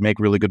skills could make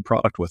really good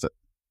product with it.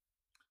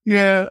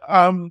 Yeah.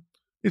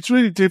 It's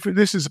really different.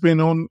 This has been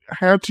on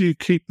how do you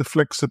keep the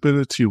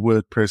flexibility of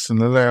WordPress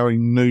and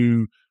allowing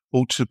new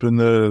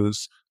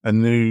entrepreneurs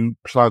and new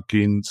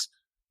plugins,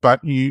 but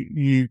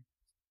you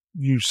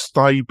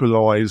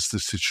stabilize the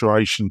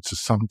situation to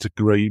some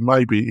degree.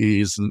 Maybe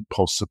it isn't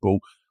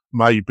possible.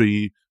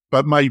 Maybe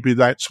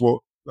that's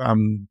what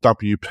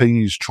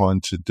WP is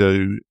trying to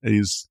do,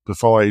 is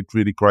provide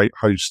really great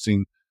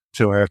hosting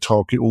to our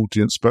target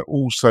audience, but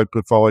also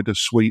provide a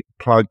suite of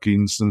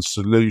plugins and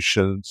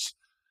solutions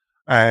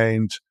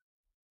and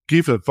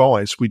give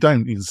advice. We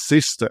don't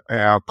insist that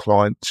our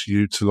clients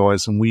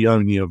utilize, and we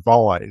only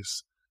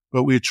advise,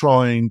 but we're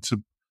trying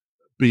to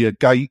be a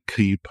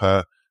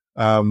gatekeeper.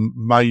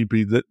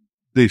 Maybe that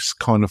this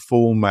kind of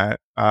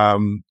format,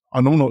 and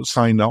I'm not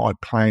saying that I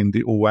planned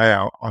it all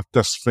out. I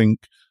just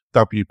think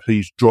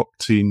WP's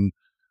dropped in,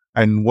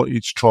 and what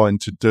it's trying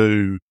to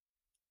do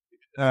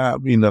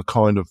in a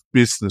kind of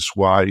business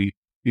way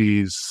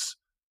is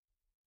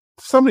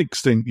to some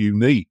extent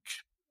unique.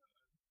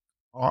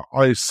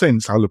 I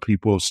sense other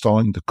people are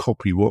starting to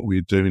copy what we're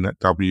doing at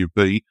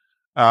WP.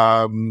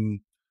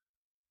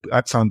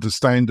 That's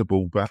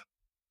understandable,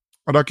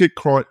 and I get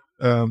quite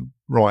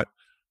right.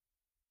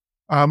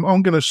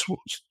 I'm going to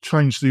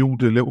change the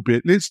order a little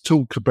bit. Let's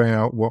talk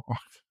about what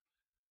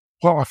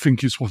I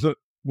think is one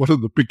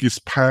of the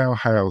biggest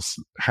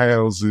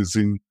powerhouses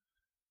in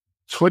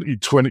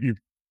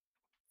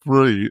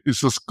 2023.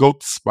 It's just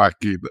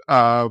gobsmacking.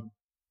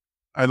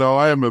 And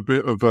I am a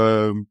bit of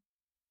a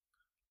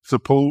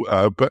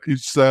supporter, but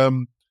it's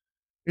the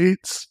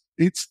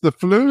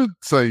Fluent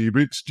team.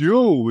 It's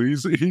Joel.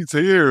 He's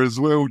here as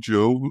well,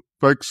 Joel.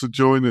 Thanks for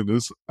joining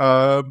us.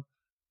 And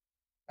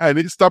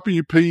it's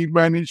WP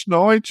Managed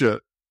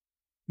Niger.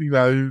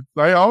 They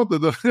are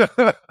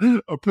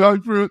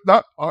appropriate.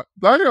 They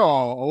are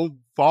on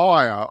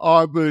fire.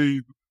 I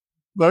mean,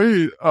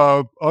 they.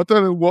 I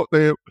don't know what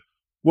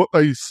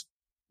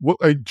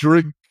they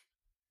drink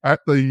at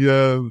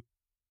the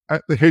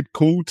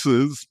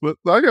headquarters, but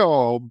they are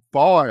on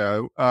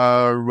fire.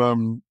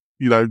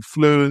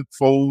 Fluent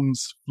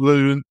Forms,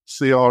 Fluent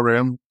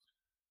CRM.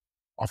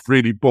 I've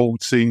really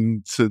bought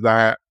into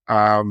that.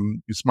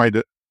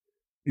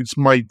 It's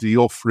made the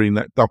offering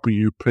at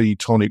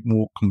WP-Tonic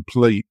more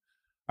complete,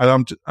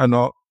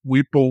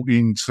 we bought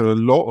into a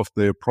lot of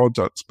their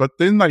products. But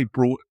then they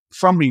brought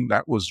something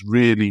that was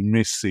really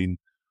missing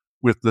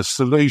with the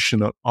solution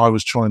that I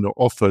was trying to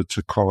offer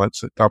to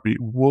clients at W.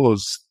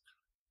 Was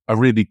a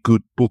really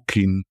good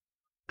booking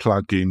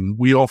plugin.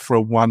 We offer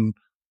one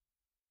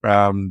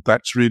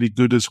that's really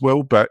good as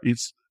well, but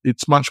it's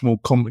much more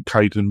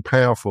complicated and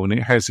powerful, and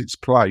it has its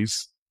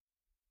place.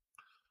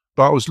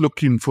 But I was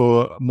looking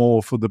for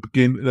more for the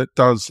beginning that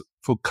does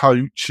for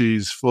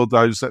coaches, for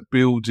those that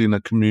build in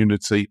a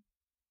community.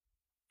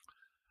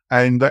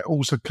 And that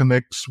also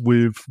connects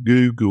with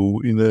Google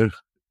in a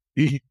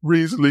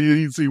reasonably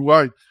easy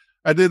way.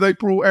 And then they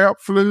brought out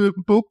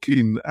Fluent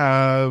Booking.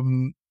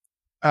 And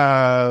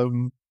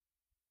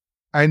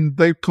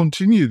they've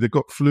continued. They've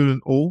got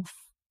Fluent Auth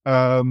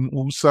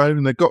also,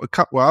 and they've got a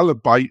couple of other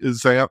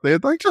betas out there.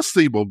 They just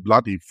seem on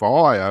bloody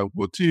fire.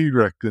 What do you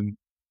reckon?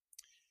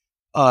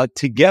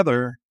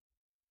 Together,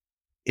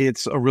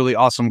 it's a really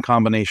awesome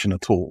combination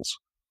of tools.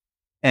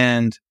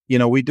 And,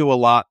 we do a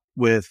lot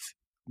with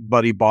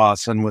Buddy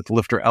Boss and with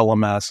Lifter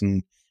LMS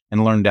and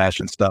LearnDash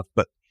and stuff.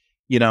 But,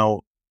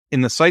 in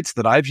the sites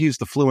that I've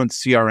used the Fluent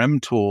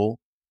CRM tool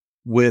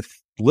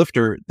with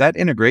Lifter, that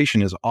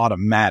integration is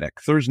automatic.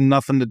 There's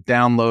nothing to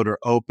download or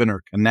open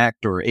or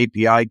connect or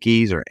API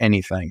keys or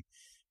anything.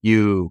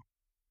 You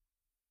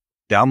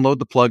download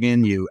the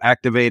plugin, you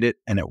activate it,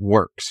 and it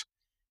works.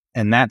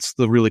 And that's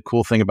the really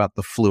cool thing about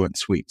the Fluent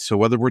suite. So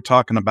whether we're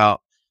talking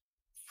about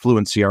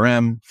Fluent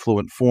CRM,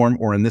 Fluent Form,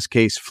 or in this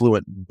case,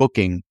 Fluent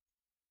Booking,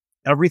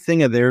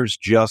 everything of theirs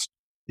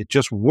it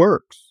just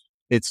works.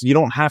 You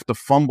don't have to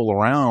fumble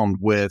around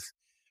with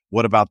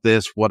what about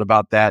this? What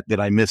about that? Did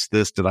I miss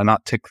this? Did I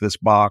not tick this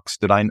box?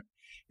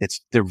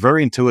 They're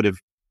very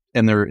intuitive,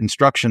 and their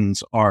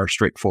instructions are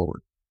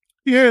straightforward.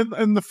 Yeah.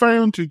 And the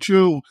founder,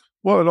 Joel,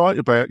 what I like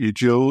about you,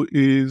 Joel,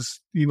 is,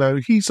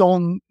 he's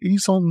on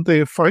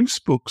their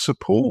Facebook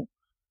support.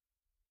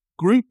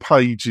 group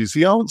pages.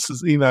 He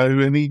answers,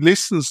 and he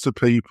listens to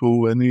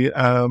people, and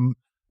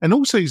and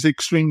also he's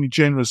extremely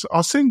generous.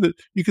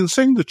 You can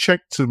send the check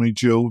to me,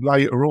 Jill,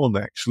 later on,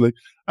 actually.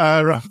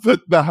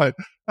 But no,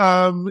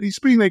 he's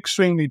been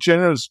extremely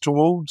generous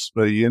towards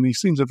me, and he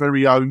seems a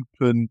very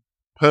open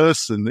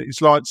person.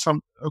 It's like a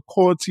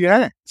quality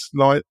act,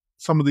 like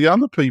some of the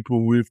other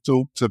people we've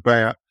talked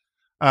about.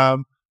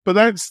 But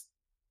I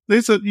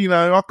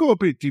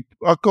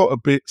got a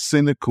bit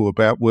cynical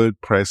about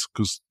WordPress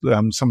because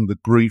some of the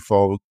grief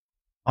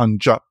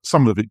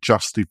some of it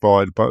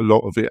justified, but a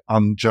lot of it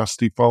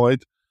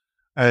unjustified.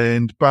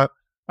 But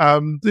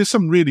there's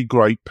some really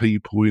great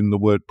people in the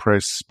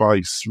WordPress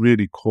space,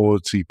 really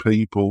quality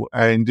people,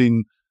 and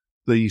in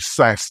the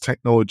SaaS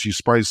technology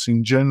space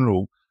in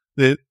general,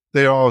 there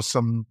are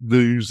some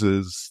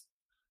losers.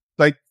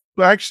 They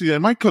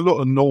make a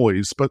lot of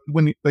noise, but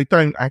when they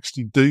don't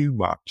actually do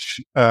much,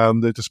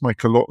 they just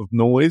make a lot of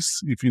noise,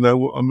 if you know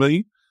what I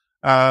mean.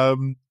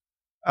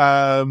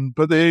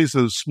 But there is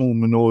a small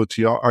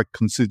minority. I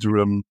consider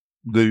them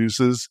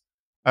losers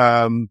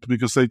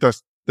because they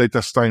just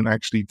don't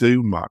actually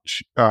do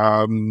much. But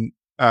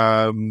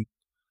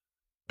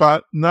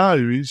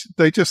no,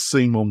 they just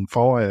seem on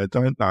fire,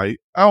 don't they?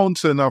 On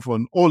to another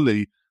one,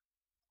 Ollie.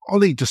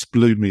 Ollie just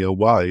blew me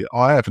away.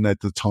 I haven't had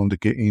the time to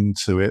get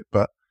into it,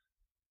 but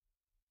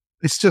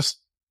it's just,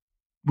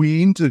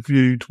 we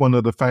interviewed one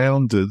of the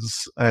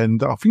founders,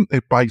 and I think they're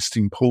based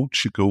in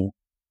Portugal.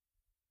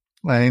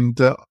 And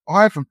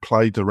I haven't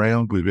played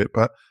around with it,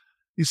 but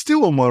it's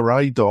still on my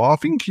radar. I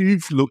think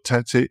you've looked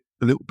at it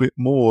a little bit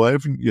more,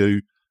 haven't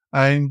you?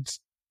 And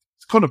it's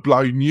kind of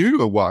blown you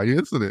away,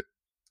 isn't it?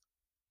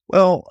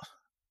 Well,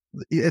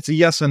 it's a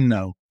yes and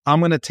no. I'm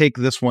going to take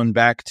this one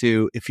back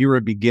to, if you're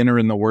a beginner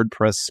in the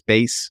WordPress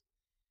space,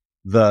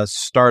 the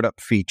startup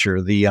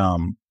feature, the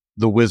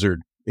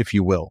wizard, if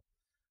you will,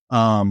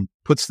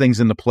 puts things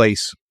into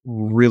place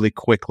really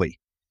quickly.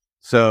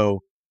 So,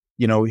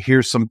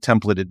 here's some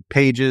templated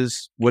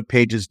pages. What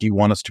pages do you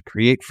want us to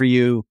create for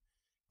you?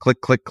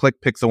 Click, click,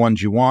 click, pick the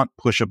ones you want,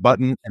 push a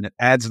button, and it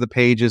adds the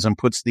pages and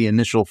puts the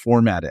initial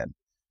format in.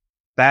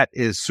 That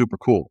is super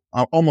cool.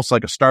 Almost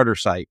like a starter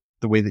site,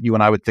 the way that you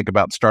and I would think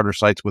about starter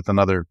sites with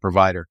another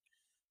provider.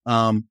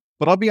 But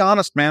I'll be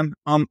honest, man,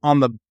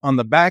 on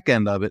the back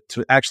end of it,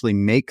 to actually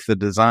make the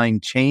design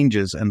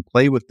changes and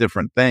play with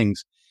different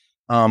things,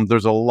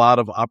 there's a lot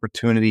of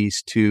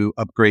opportunities to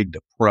upgrade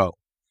to Pro.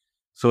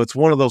 So it's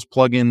one of those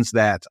plugins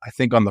that I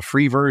think on the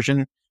free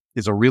version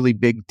is a really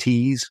big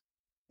tease.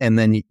 And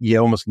then you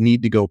almost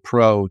need to go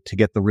Pro to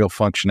get the real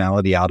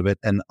functionality out of it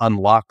and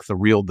unlock the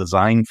real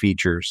design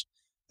features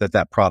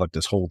that product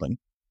is holding.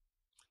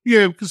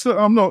 Yeah, because I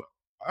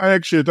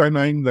don't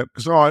aim that,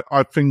 because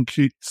I think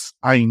it's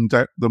aimed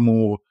at the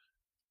more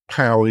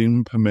power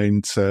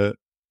implementer,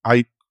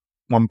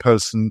 one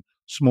person,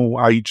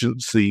 small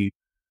agency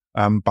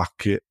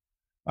bucket.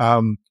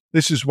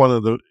 This is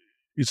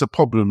it's a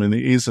problem, and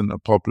it isn't a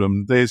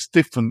problem. There's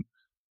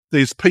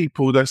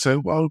people that say,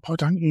 well, why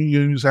don't you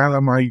use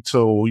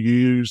Elementor, or you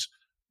use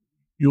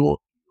your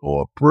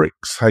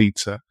Bricks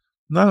hater?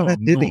 No, I'm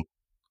not.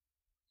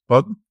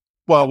 But,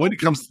 when it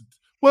comes to,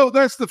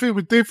 that's the thing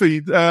with Divi.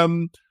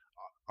 The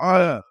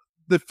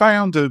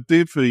founder of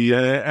Divi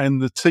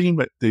and the team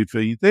at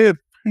Divi, they're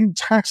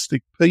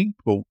fantastic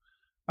people.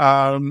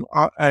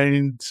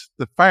 And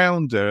the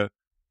founder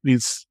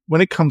is,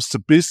 when it comes to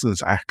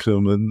business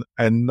acumen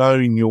and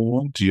knowing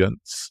your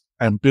audience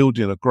and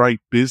building a great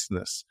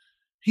business,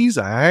 he's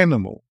an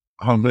animal.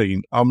 I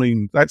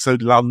mean, that's a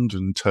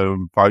London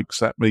term, folks.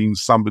 That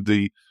means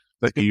somebody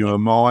that you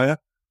admire.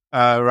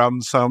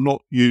 So I'm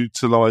not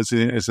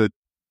utilising it as a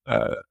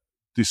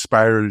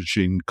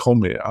disparaging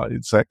comment.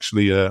 It's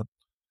actually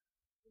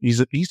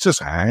he's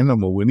just an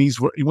animal. And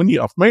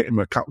I've met him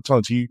a couple of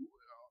times. He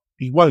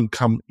won't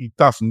come. He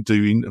doesn't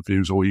do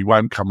interviews, or he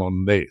won't come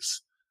on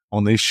this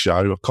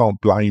show. I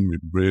can't blame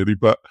him really,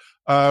 but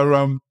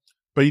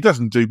he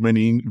doesn't do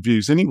many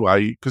interviews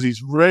anyway, because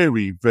he's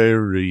very,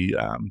 very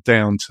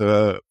down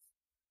to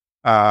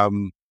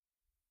earth.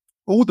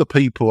 All the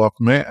people I've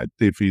met at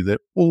Divi, they're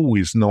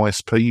always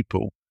nice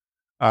people.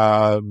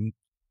 I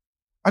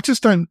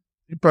just don't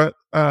like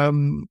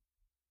the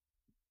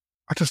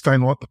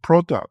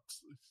product.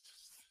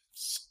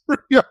 I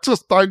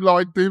just don't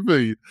like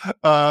Divi.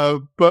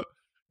 But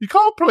you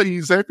can't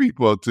please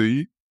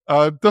everybody.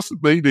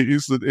 Doesn't mean it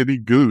isn't any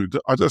good.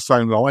 I just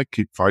don't like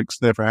it,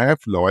 folks. Never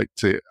have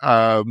liked it.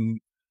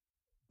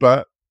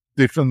 But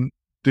different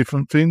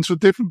things for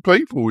different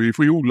people. If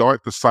we all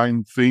like the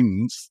same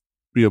things,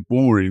 it'd be a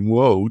boring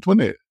world,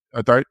 wouldn't it?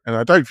 I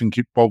don't think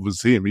it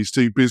bothers him. He's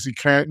too busy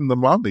counting the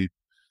money.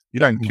 You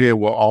don't care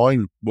what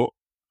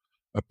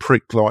a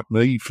prick like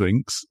me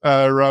thinks.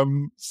 So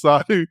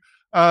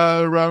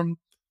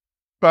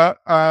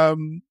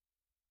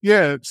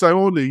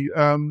Ollie,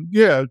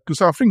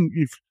 because I think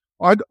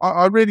I've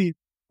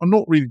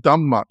not really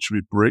done much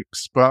with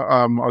Bricks, but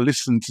I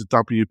listened to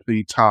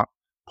WP-Tonic.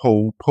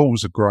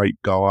 Paul's a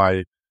great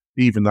guy,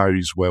 even though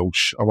he's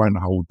Welsh. I won't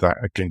hold that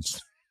against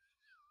him.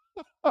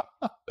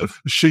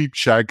 sheep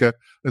shagger,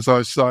 as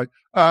I say.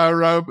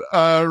 But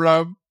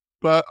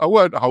I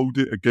won't hold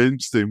it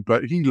against him.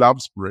 But he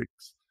loves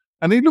bricks,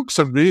 and it looks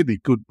a really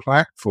good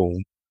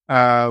platform.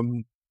 But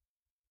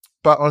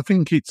I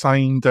think it's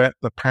aimed at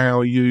the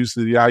power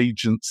user, the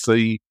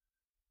agency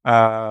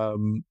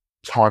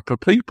type of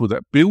people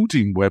that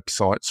building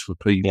websites for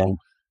people. Yeah.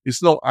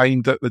 It's not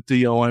aimed at the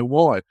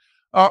DIY.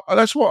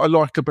 That's what I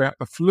like about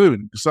the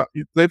Fluent, because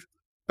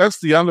that's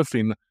the other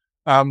thing.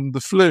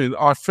 The Fluent,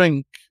 I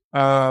think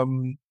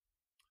their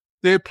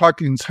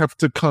plugins have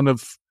to kind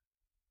of,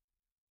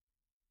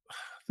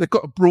 they've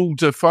got a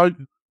broader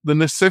the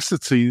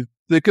necessity.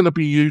 They're going to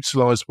be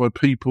utilised by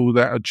people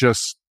that are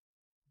just,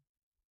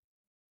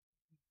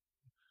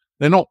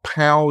 they're not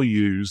power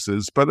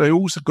users, but they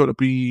also got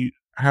to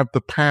have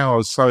the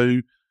power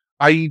so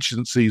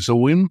agencies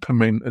or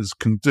implementers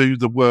can do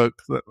the work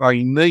that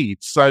they need.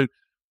 So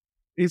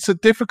it's a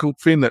difficult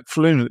thing that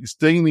Fluent is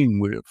dealing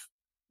with,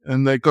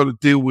 and they've got to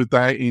deal with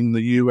that in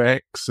the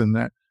UX and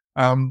that.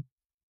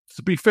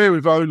 To be fair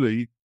with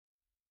Oli,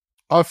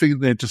 I think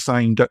they're just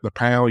aimed at the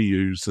power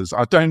users.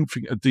 I don't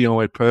think a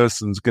DIY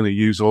person's going to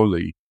use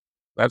Oli.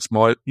 That's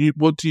what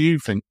do you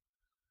think?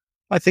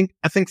 I think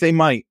they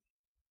might.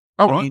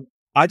 Oh, right.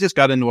 I just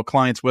got into a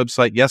client's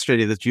website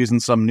yesterday that's using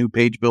some new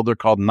page builder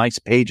called Nice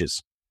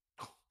Pages.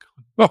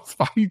 Oh,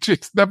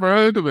 Pages, never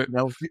heard of it.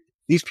 No,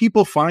 these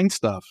people find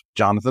stuff,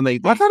 Jonathan. I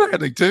don't know how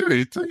they do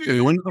it. Do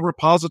you? Go into the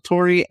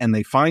repository and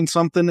they find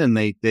something and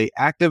they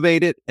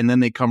activate it, and then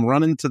they come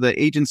running to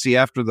the agency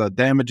after the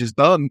damage is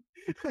done.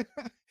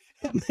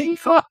 And they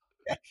thought,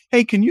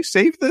 hey, can you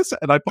save this?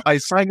 And I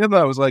signed in.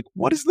 I was like,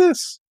 what is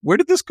this? Where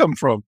did this come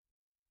from?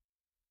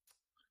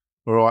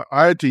 All right,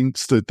 I had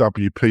Insta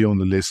WP on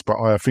the list, but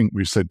I think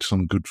we said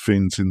some good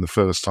things in the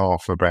first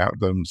half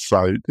about them.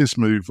 So let's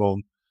move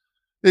on.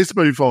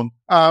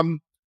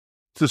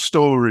 To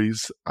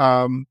stories.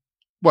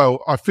 Well,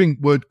 I think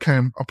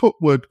WordCamp, I put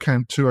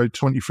WordCamp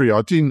 2023.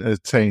 I didn't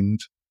attend.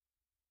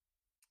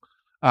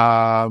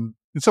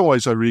 It's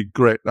always a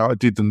regret that I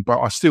didn't, but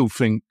I still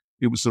think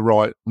it was the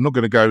right. I'm not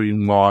going to go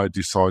in why I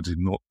decided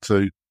not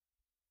to.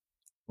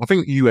 I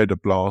think you had a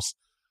blast.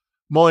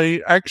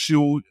 My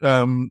actual,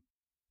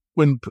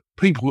 when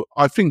people,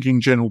 I think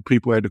in general,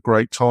 people had a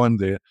great time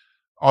there.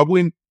 I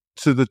went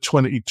to the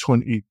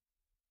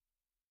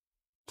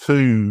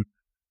 2022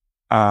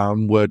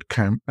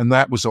 WordCamp, and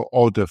that was an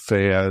odd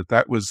affair.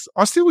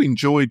 I still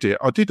enjoyed it.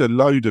 I did a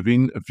load of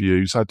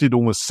interviews. I did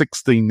almost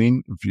 16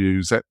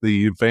 interviews at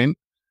the event.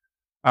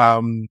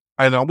 And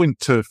I went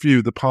to a few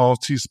of the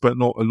parties, but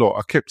not a lot.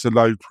 I kept a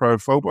low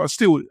profile, but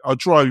I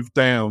drove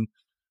down,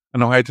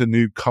 and I had a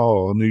new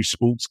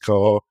sports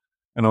car,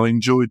 and I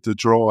enjoyed the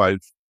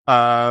drive.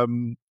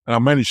 And I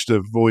managed to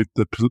avoid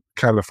the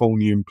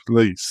Californian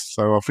police,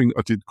 so I think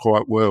I did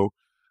quite well.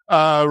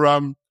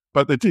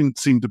 But there didn't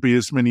seem to be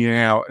as many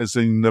out as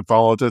in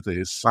Nevada.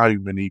 There's so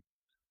many.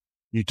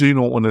 You do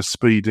not want to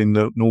speed in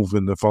the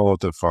northern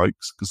Nevada,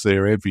 folks, because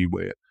they're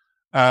everywhere.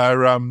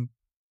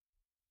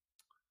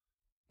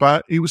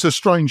 But it was a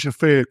strange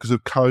affair because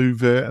of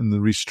COVID and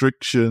the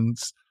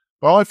restrictions.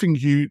 But I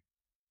think you,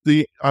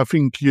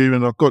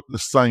 and I've got the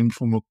same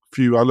from a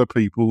few other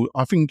people.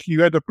 I think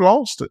you had a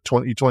blast at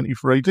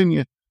 2023, didn't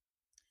you?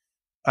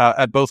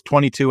 At both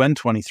 22 and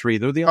 23.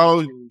 They're the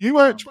only two. You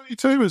were at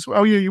 22 as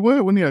well. Oh, yeah, you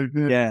were, weren't you?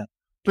 Yeah.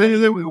 But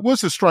it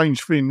was a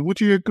strange thing. Would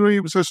you agree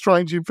it was a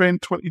strange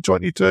event,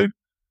 2022?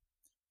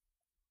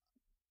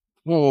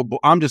 Well,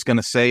 I'm just going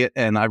to say it,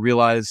 and I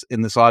realize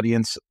in this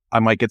audience, I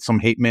might get some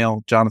hate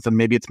mail. Jonathan,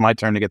 maybe it's my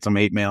turn to get some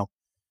hate mail.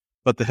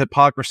 But the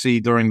hypocrisy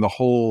during the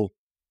whole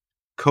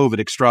COVID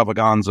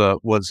extravaganza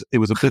was a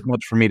bit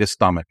much for me to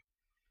stomach,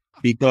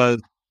 because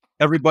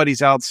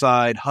everybody's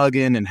outside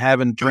hugging and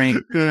having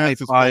drinks,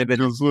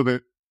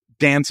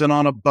 dancing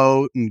on a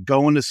boat and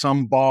going to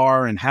some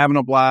bar and having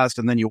a blast.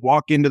 And then you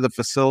walk into the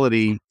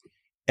facility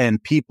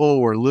and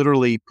people were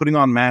literally putting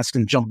on masks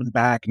and jumping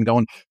back and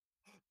going.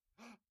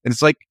 And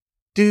it's like,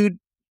 dude,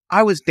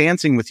 I was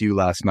dancing with you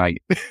last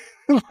night.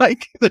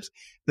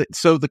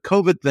 So the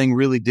COVID thing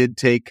really did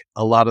take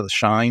a lot of the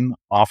shine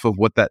off of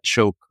what that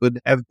show could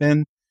have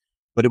been.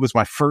 But it was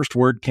my first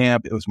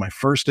WordCamp. It was my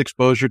first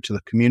exposure to the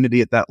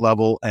community at that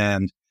level.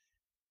 And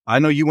I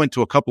know you went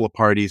to a couple of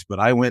parties, but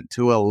I went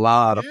to a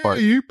lot of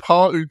parties. You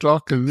partied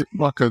like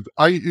an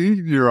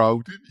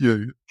 18-year-old, didn't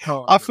you?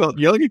 I felt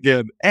young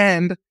again.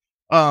 And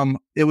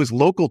it was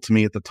local to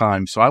me at the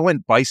time. So I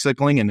went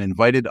bicycling and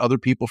invited other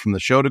people from the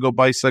show to go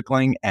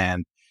bicycling.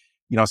 And,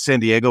 San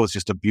Diego was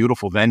just a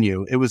beautiful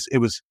venue. It was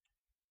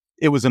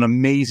an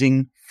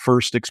amazing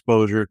first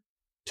exposure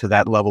to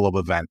that level of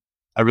event.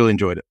 I really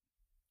enjoyed it.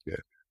 Yeah.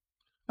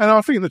 And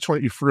I think the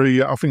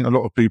 23, I think a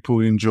lot of people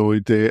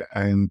enjoyed it,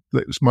 and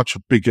it was much a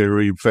bigger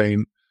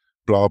event,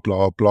 blah,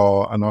 blah,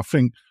 blah. And I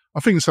think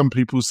some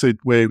people said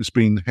where it was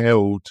being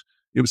held,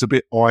 it was a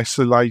bit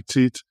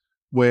isolated,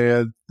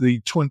 where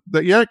the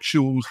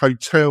actual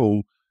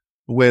hotel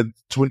where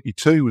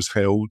 22 was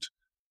held,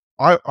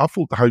 I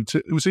thought the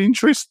hotel, it was an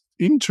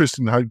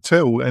interesting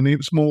hotel, and it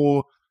was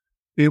more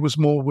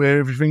where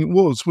everything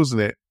was,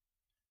 wasn't it?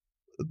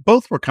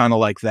 both were kind of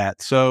like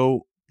that.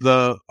 So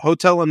the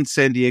hotel in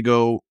San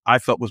Diego, I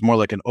felt was more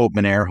like an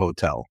open air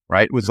hotel,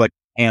 right? It was like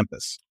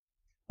campus.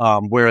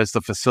 Whereas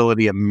the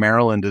facility in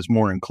Maryland is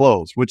more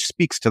enclosed, which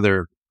speaks to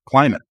their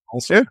climate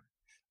also.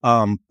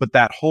 Yeah. But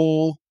that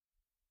whole,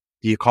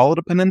 do you call it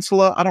a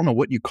peninsula? I don't know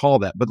what you call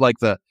that, but like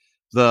the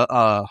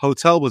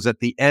hotel was at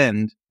the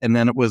end, and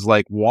then it was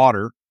like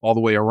water all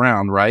the way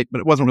around, right? But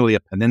it wasn't really a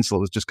peninsula.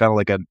 It was just kind of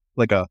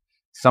like a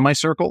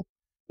semicircle.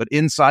 But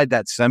inside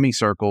that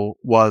semicircle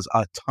was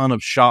a ton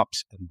of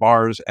shops and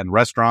bars and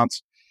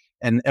restaurants,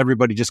 and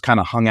everybody just kind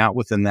of hung out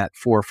within that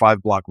 4 or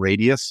 5 block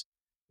radius.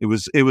 It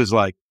was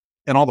like,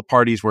 and all the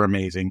parties were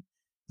amazing.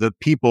 The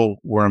people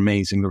were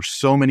amazing. There were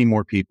so many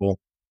more people.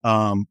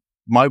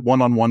 My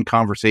one-on-one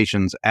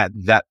conversations at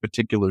that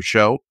particular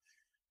show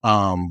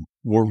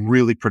were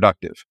really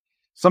productive.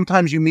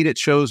 Sometimes you meet at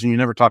shows and you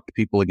never talk to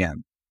people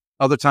again.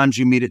 Other times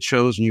you meet at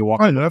shows and you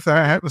walk. I know if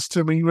that happens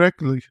to me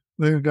regularly.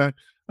 There you go.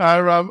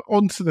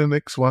 On to the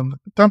next one.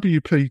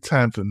 WP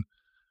Tavern.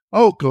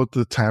 Oh God,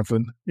 the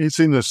tavern. It's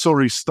in a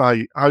sorry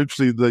state.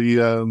 Hopefully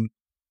the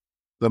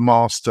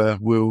master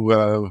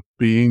will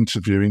be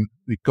interviewing.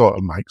 You've got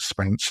to make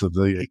Spencer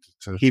the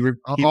editor.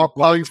 I'll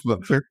pay for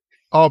that.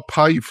 I'll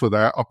pay for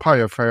that. I'll pay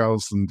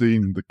 $1,000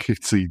 in the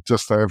kitty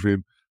just to have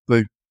him.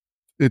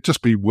 It'd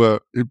just be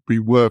worth. It'd be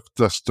worth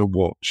just to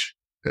watch.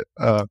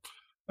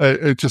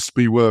 It'd just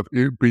be worth.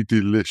 It'd be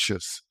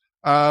delicious.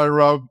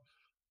 I'm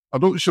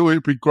not sure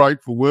it'd be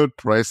great for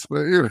WordPress,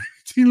 but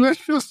it's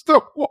delicious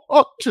to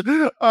watch.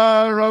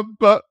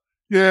 But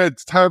yeah,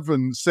 it's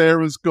tavern.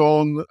 Sarah's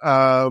gone.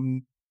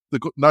 They've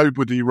got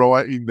nobody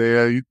writing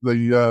there.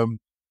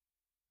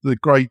 The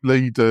great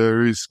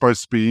leader is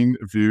supposed to be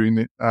interviewing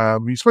it.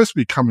 He's supposed to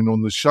be coming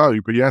on the show,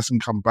 but he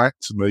hasn't come back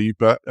to me.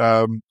 But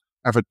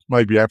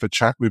maybe have a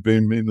chat with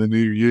him in the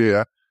new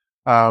year.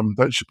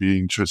 That should be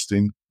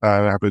interesting.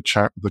 Have a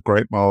chat with the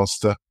great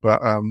master,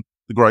 but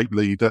the great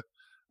leader.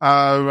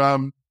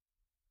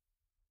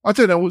 I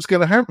don't know what's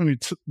going to happen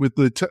with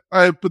but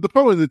the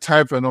problem with the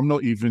tavern, I'm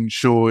not even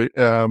sure.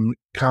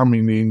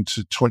 Coming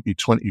into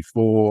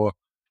 2024,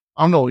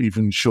 I'm not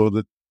even sure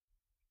that.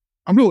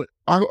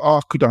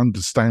 I could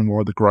understand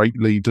why the great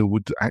leader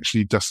would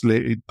actually just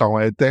let it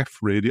die a death.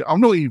 Really, I'm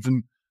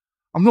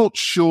not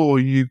sure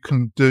you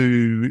can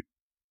do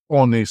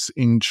honest,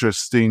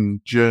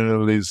 interesting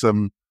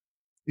journalism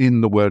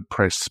in the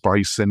WordPress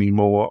space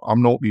anymore.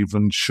 I'm not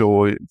even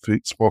sure if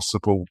it's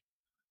possible.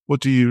 What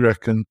do you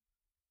reckon?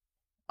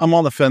 I'm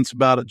on the fence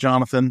about it,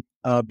 Jonathan,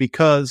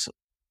 because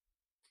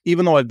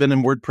even though I've been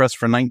in WordPress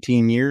for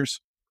 19 years,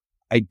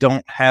 I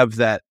don't have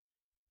that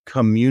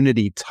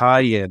community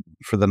tie-in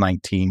for the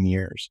 19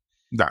 years.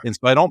 No. And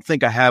so I don't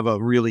think I have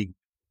a really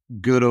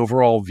good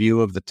overall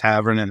view of the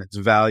tavern and its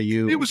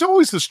value. It was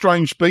always a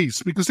strange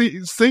beast because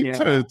it seemed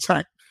to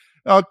attack.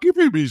 I'll give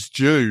him his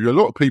due. A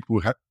lot of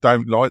people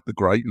don't like the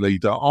great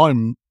leader.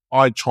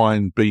 I try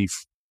and be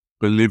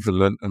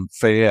benevolent and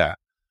fair.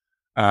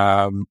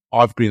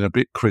 I've been a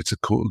bit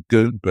critical of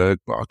Gutenberg,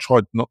 but I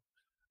tried not.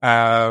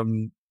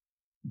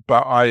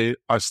 But I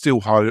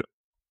still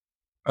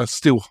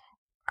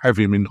have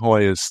him in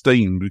high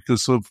esteem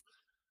because of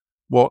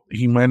what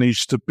he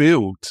managed to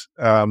build,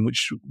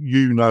 which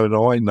and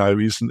I know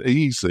isn't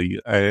easy.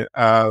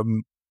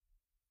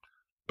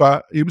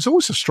 But it was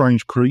always a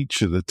strange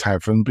creature, the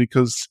tavern,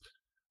 because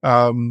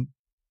some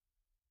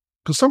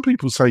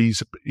people say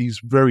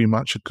he's very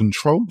much a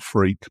control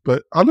freak,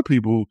 but other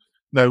people.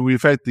 No,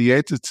 we've had the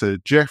editor,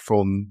 Jeff,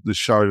 on the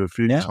show a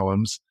few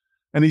times,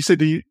 and he said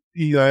the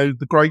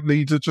great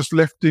leader just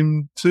left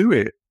him to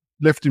it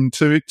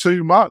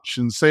too much,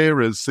 and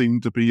Sarah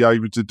seemed to be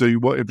able to do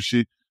whatever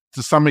to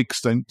some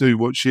extent, do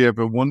what she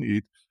ever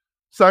wanted.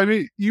 So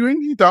you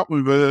ended up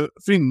with a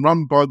thing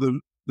run by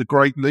the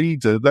great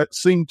leader that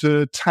seemed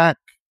to attack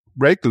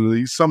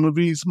regularly some of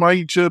his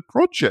major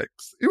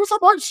projects. It was a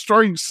nice,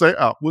 strange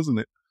setup, wasn't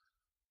it?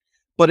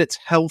 But it's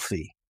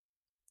healthy.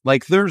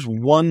 Like, there's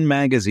one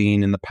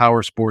magazine in the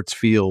power sports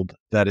field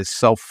that is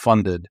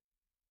self-funded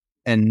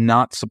and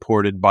not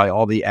supported by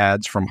all the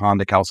ads from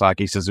Honda,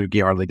 Kawasaki,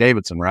 Suzuki, Harley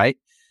Davidson, right?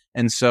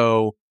 And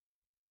so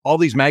all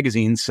these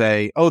magazines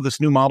say, oh,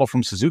 this new model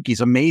from Suzuki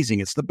is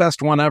amazing. It's the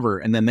best one ever.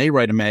 And then they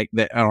write an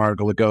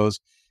article that goes,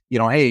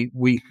 hey,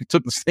 we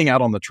took this thing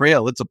out on the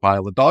trail. It's a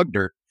pile of dog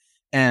dirt.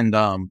 And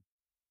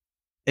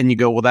you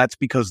go, well, that's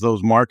because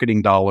those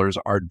marketing dollars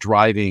are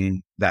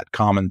driving that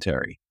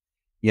commentary.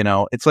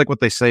 It's like what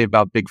they say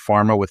about big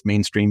pharma with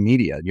mainstream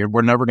media.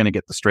 We're never going to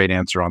get the straight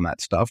answer on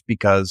that stuff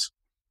because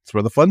it's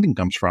where the funding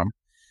comes from.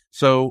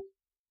 So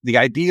the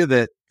idea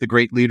that the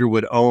great leader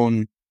would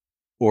own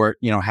or,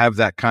 have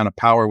that kind of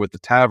power with the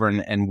tavern,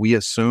 and we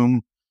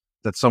assume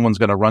that someone's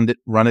going to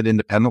run it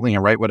independently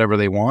and write whatever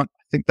they want,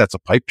 I think that's a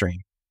pipe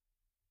dream.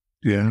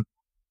 Yeah.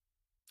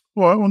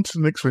 Well, on to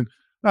the next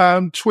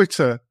one.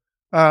 Twitter,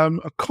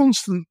 a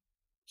constant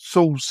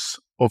source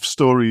of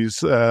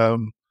stories.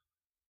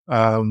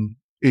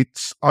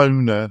 Its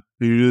owner,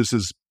 who is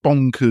as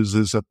bonkers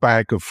as a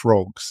bag of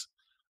frogs.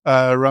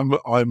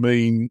 I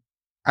mean,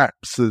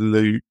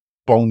 absolute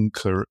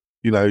bonkers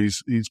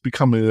He's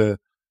becoming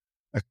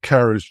a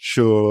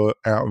caricature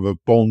out of a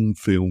Bond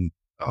film.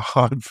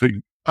 I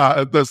think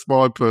that's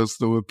my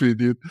personal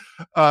opinion.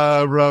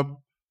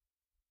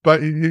 But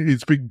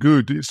it's been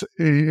good.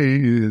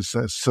 It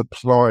has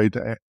supplied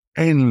an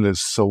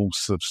endless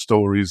source of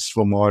stories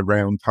for my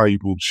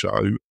roundtable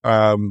show,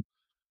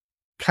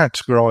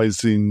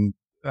 categorizing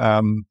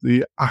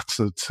the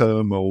utter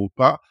turmoil.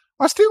 But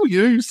I still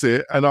use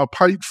it, and I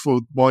paid for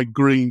my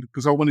green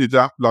because I wanted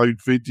to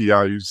upload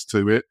videos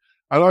to it,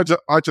 and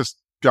I just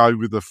go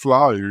with the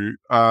flow.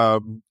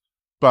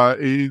 But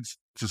it's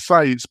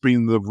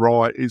been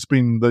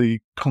the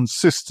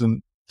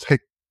consistent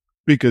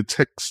bigger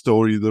tech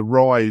story, the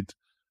ride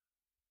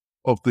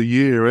of the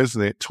year,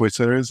 isn't it?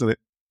 Twitter, isn't it?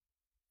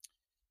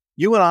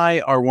 You and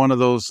I are one of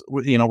those,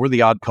 we're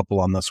the odd couple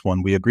on this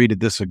one. We agree to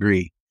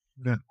disagree.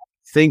 Yeah.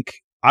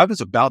 I was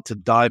about to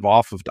dive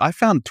off I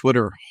found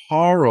Twitter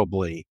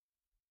horribly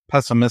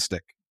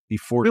pessimistic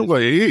before. Well,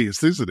 it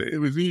is, isn't it?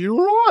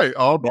 You're right.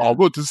 I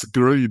would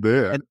disagree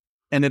there.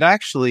 And it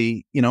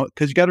actually,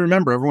 because you got to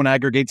remember, everyone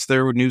aggregates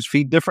their news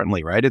feed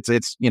differently, right?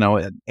 It's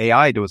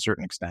AI to a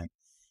certain extent.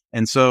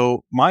 And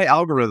so my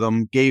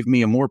algorithm gave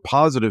me a more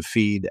positive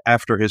feed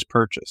after his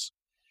purchase.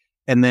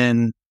 And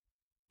then,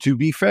 to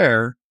be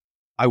fair,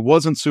 I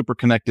wasn't super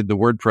connected to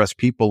WordPress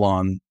people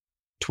on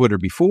Twitter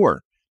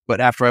before. But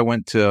after I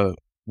went to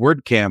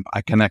WordCamp,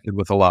 I connected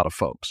with a lot of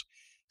folks.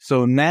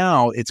 So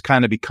now it's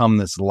kind of become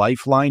this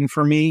lifeline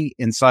for me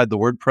inside the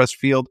WordPress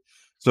field.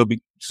 So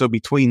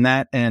between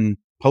that and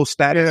post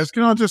status. Yes,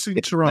 can I just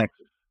interrupt?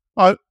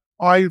 I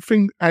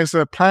think as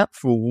a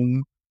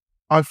platform,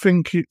 I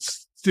think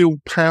it's still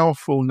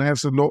powerful and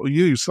has a lot of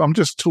use. I'm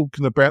just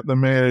talking about the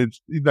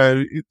marriage,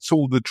 it's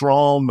all the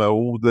drama,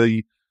 all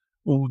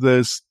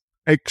this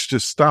extra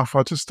stuff.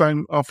 I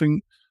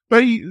think,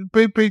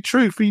 be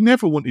truth, he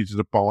never wanted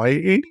to buy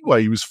it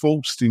anyway. He was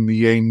forced in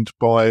the end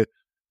by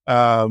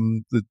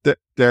the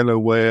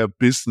Delaware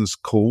Business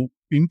Court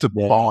into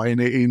buying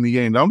it in the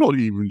end. I'm not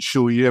even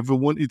sure he ever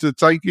wanted to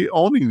take it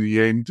on in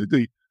the end, did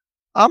he?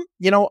 I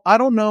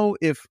don't know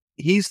if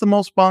he's the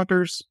most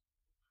bonkers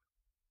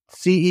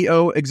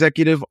CEO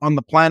executive on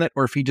the planet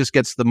or if he just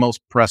gets the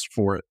most press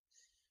for it.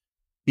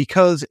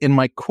 Because in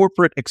my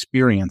corporate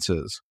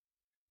experiences,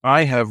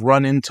 I have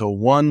run into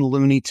one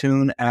Looney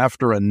Tune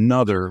after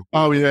another.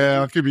 Oh yeah,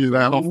 I'll give you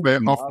that off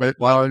bet.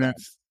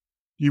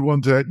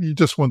 You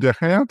just wonder,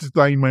 how did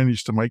they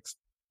manage to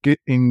get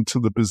into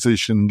the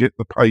position, get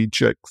the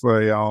paychecks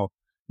they are?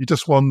 You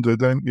just wonder,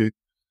 don't you?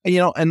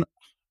 And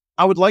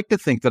I would like to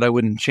think that I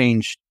wouldn't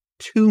change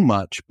too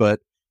much,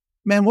 but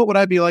man, what would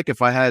I be like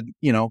if I had,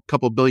 a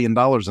couple $1 billion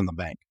in the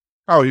bank?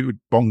 Oh, it would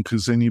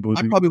bonkers anybody.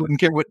 I probably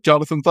wouldn't care what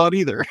Jonathan thought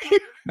either.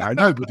 No,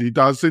 nobody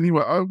does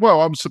anyway.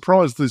 Well, I'm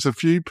surprised there's a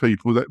few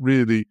people that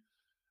really,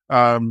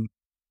 I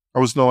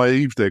was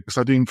naive there because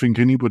I didn't think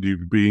anybody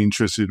would be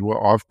interested in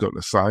what I've got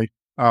to say.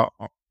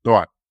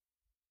 Right.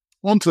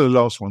 On to the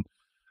last one.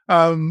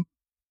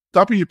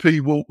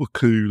 WP Water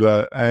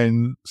Cooler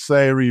and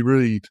Sari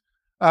Reid.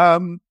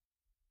 It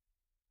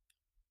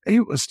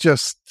was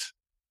just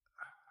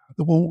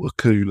the water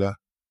cooler.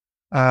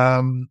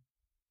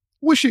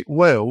 Wish it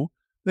well.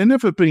 They've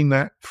never been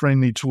that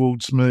friendly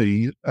towards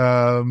me,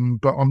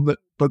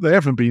 but they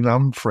haven't been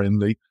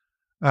unfriendly.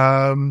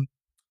 I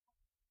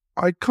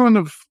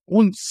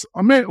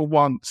met her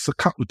once a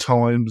couple of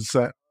times.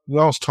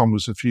 Last time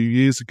was a few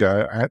years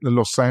ago at the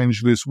Los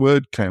Angeles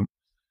WordCamp.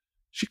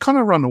 She kind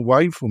of ran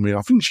away from me.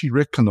 I think she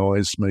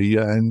recognised me,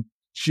 and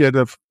she had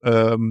a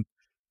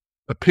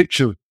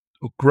picture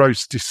of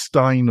gross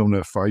disdain on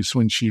her face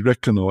when she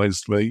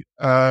recognised me.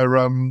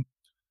 I'm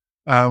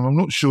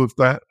not sure if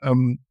that,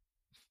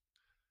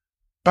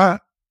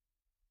 but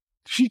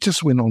she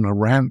just went on a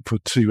rant for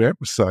 2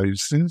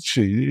 episodes, didn't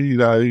she?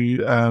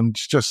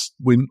 She just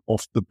went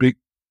off the Big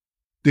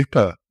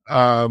Dipper.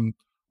 I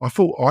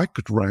thought I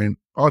could rant.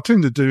 I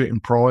tend to do it in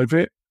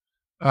private.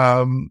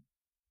 And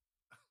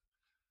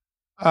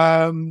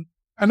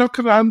I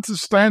could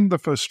understand the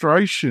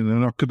frustration,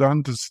 and I could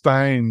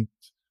understand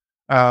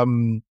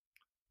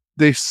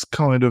this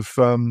kind of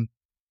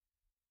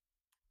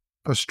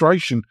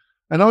frustration.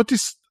 And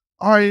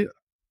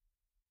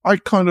I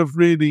kind of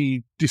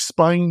really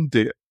disdained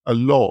it a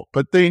lot.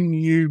 But then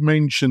you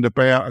mentioned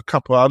about a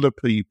couple of other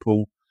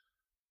people,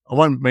 I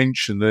won't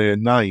mention their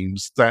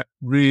names, that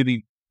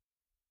really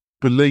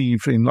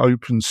believe in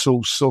open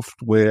source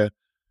software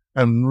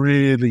and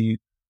really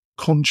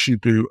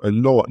contribute a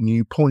lot. And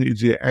you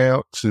pointed it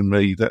out to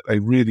me that they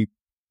really,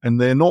 and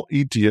they're not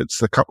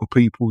idiots, a couple of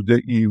people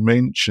that you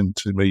mentioned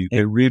to me,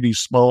 they're really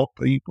smart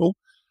people.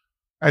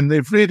 And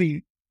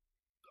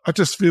I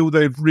just feel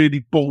they've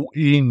really bought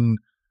in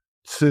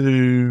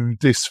to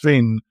this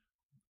thing.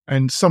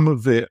 And some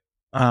of it,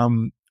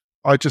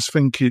 I just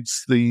think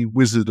it's the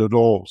Wizard of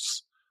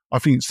Oz. I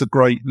think it's a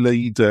great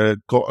leader,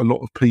 got a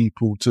lot of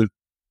people to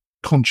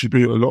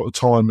contribute a lot of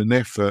time and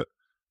effort.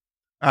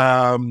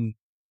 And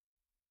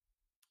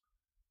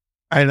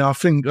I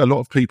think a lot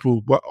of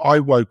people, I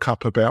woke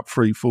up about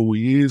 3-4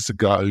 years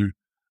ago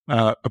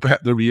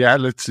about the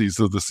realities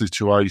of the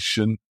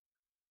situation.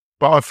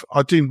 but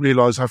I didn't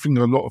realise, I think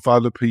a lot of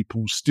other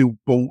people still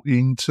bought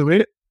into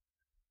it.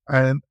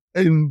 And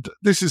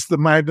this is the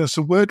madness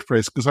of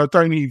WordPress, because I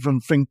don't even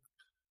think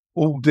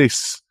all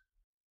this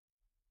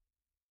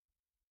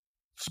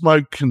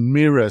smoke and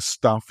mirror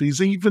stuff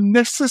is even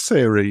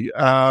necessary.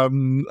 I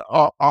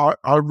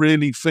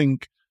really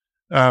think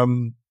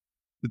the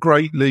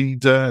Great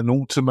Leader and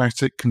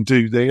Automatic can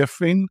do their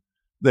thing,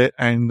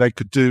 and they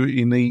could do it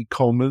in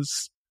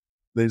e-commerce.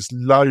 There's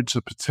loads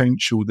of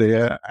potential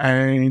there,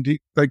 and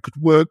they could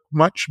work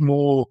much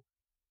more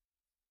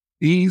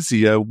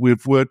easier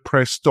with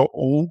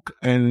WordPress.org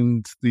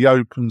and the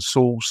open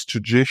source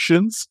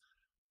traditions.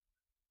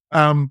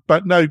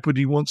 But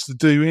nobody wants to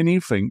do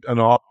anything, and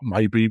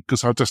maybe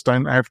because I just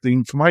don't have the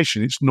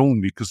information. It's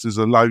normally because there's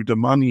a load of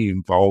money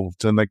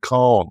involved and they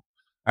can't.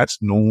 That's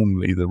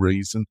normally the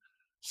reason.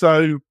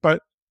 So,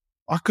 but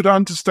I could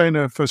understand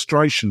her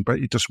frustration, but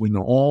it just went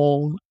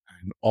on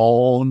and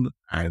on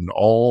and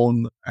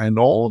on and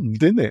on,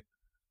 didn't it?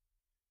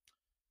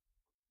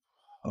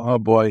 Oh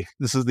boy,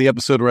 this is the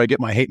episode where I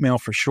get my hate mail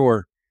for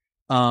sure.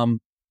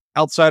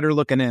 Outsider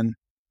looking in,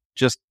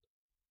 just,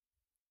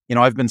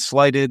 I've been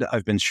slighted,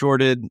 I've been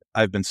shorted,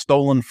 I've been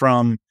stolen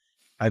from,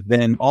 I've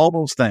been all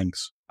those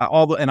things.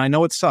 And I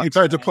know it sucks. You've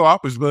had to put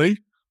up with me.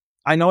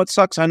 I know it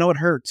sucks. I know it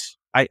hurts.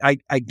 I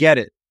get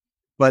it.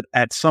 But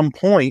at some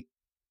point,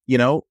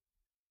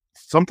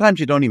 sometimes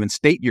you don't even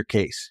state your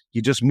case.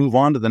 You just move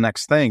on to the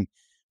next thing.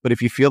 But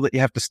if you feel that you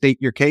have to state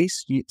your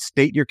case, you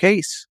state your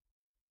case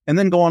and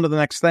then go on to the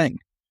next thing.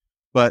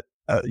 But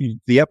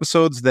the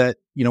episodes that,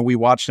 we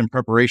watched in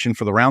preparation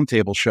for the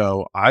roundtable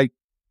show,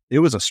 it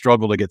was a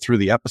struggle to get through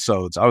the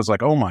episodes. I was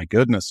like, oh my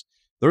goodness,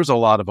 there's a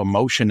lot of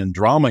emotion and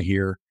drama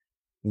here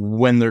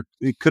when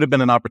it could have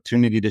been an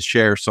opportunity to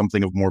share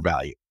something of more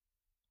value.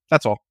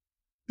 That's all.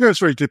 Yeah, it's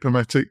very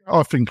diplomatic.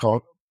 I think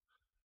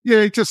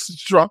it just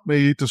struck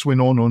me. It just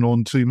went on and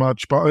on too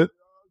much. But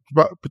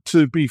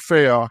to be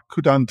fair, I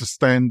could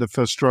understand the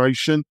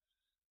frustration,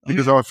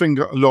 because I think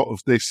a lot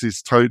of this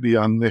is totally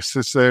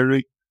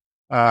unnecessary.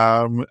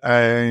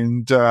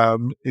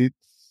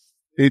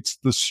 It's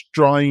the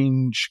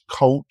strange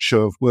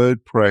culture of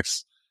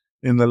WordPress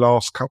in the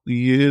last couple of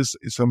years.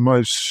 It's a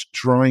most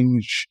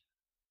strange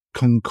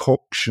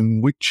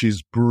concoction,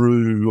 witch's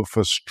brew of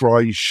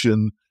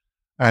frustration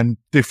and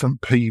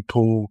different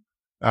people.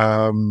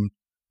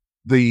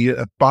 The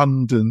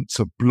abundance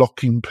of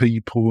blocking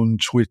people on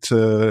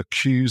Twitter,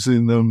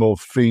 accusing them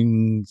of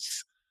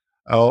things,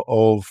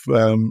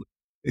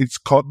 it's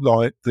got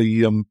like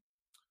the,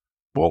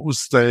 what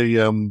was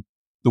the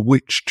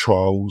witch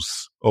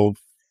trials of,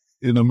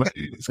 Salem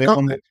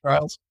witch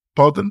trials?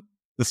 Pardon?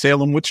 The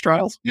Salem witch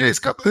trials? Yeah, it's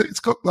got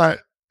that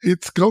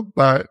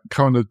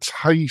kind of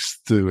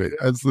taste to it,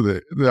 hasn't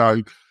it?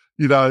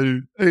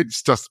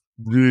 It's just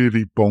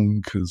really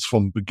bonkers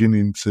from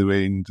beginning to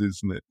end,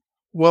 isn't it?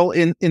 Well,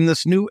 in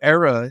this new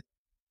era,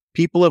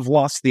 people have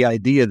lost the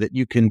idea that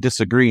you can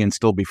disagree and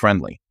still be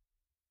friendly.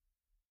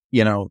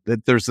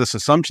 That there's this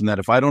assumption that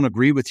if I don't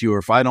agree with you, or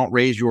if I don't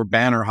raise your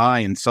banner high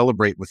and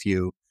celebrate with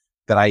you,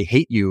 that I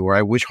hate you or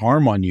I wish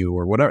harm on you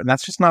or whatever. And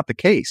that's just not the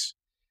case.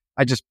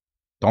 I just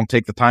don't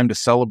take the time to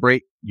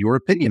celebrate your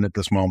opinion at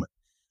this moment.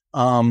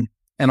 And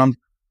I'm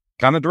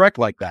kind of direct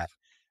like that.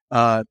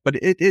 But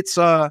it's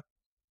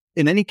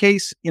in any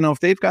case, if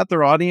they've got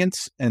their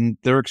audience and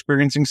they're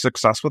experiencing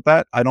success with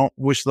that, I don't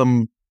wish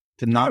them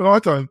to not. No, I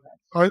don't.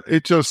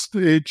 It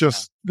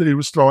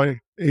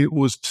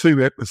was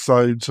 2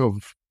 episodes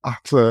of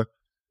utter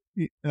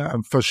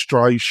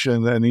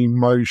frustration and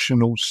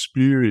emotional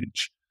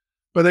spewage.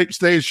 But it's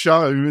their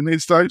show and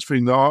it's those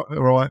things,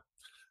 right?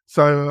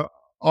 So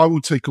I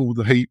will take all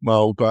the heat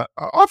mail, but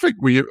I think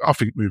we've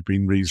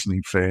been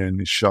reasonably fair in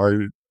this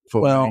show.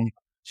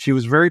 She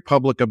was very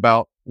public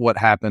about what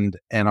happened,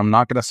 and I'm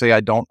not going to say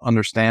I don't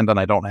understand and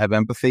I don't have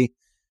empathy.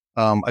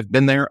 I've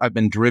been there. I've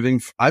been driven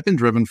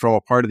from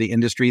a part of the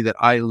industry that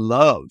I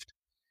loved.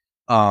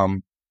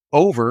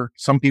 Over,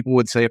 some people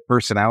would say, a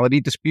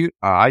personality dispute.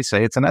 I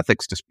say it's an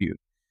ethics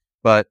dispute.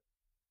 But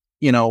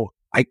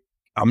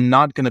I'm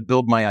not going to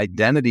build my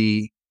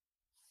identity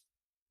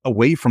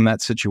away from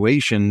that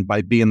situation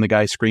by being the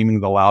guy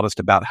screaming the loudest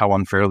about how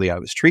unfairly I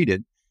was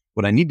treated.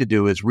 What I need to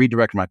do is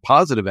redirect my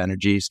positive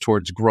energies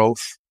towards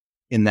growth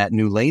in that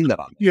new lane that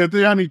I'm in. Yeah,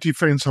 the only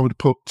defense I would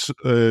put,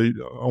 I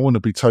want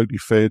to be totally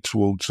fair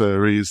towards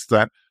her, is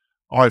that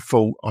I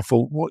thought,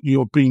 what,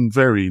 you're being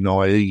very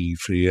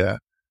naive here,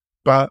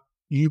 but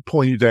you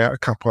pointed out a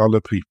couple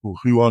other people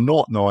who are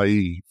not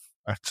naive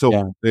at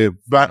all. Yeah.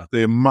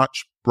 They're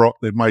much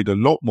they've made a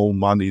lot more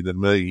money than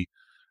me,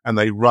 and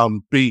they run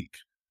big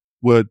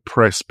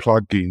WordPress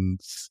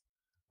plugins,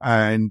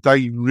 and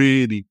they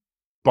really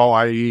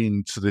buy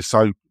into this,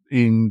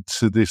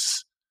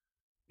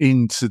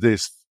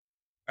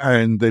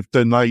 and they've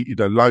donated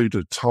a load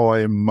of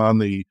time,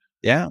 money,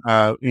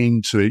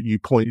 into it. You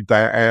pointed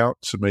that out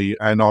to me,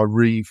 and I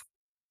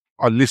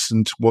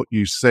listened to what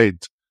you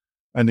said,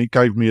 and it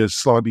gave me a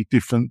slightly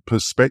different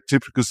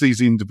perspective, because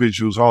these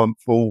individuals aren't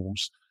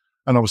fools.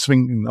 And I was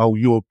thinking,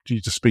 you're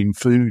just being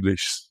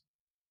foolish.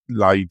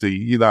 lady,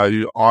 you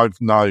know, I've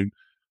known,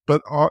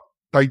 but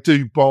they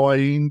do buy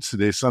into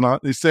this. And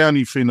it's the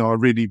only thing I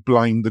really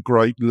blame the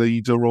great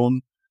leader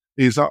on,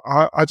 is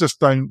I just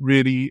don't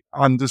really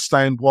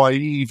understand why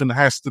it even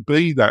has to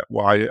be that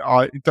way.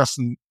 I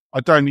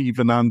don't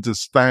even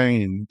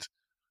understand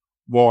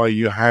why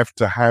you have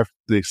to have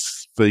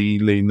this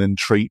feeling and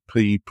treat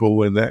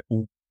people and that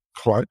all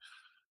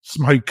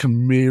smoke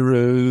and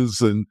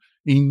mirrors and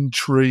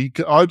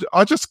intrigue.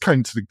 I just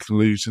came to the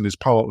conclusion as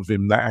part of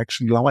him that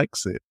actually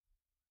likes it.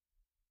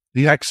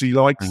 He actually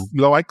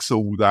likes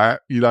all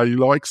that. You know, he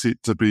likes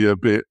it to be a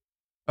bit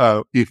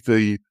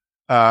iffy,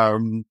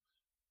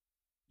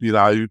 you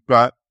know,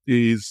 but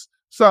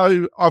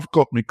so I've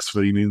got mixed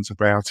feelings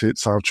about it,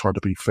 so I'll try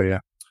to be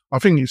fair. I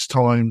think it's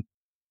time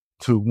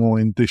to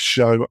wind this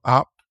show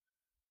up.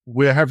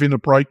 We're having a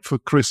break for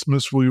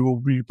Christmas. We will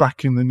be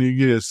back in the new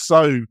year.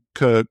 So,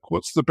 Kirk,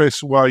 what's the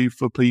best way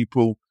for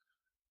people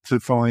to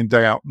find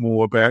out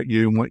more about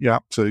you and what you're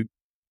up to?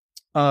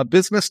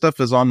 Business stuff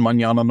is on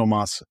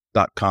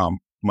mañananomas.com.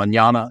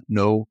 Mañana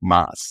no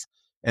mas.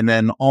 And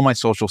then all my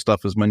social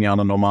stuff is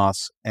Mañana no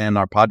mas, and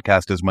our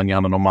podcast is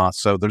Mañana no mas.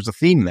 So there's a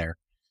theme there.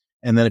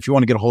 And then if you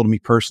want to get a hold of me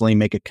personally,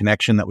 make a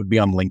connection, that would be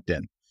on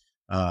LinkedIn.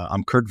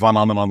 I'm Kurt Von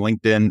Onen on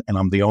LinkedIn, and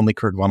I'm the only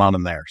Kurt Von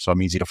Onen there, so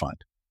I'm easy to find.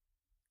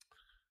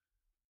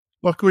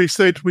 Like we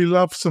said, we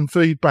love some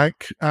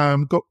feedback.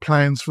 Got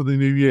plans for the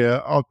new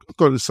year. I've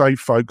got to say,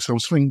 folks, I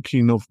was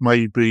thinking of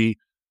maybe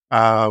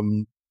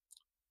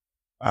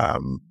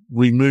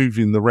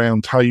removing the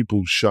round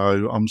table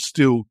show.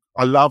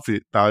 I love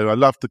it though. I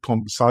love the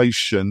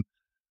conversation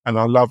and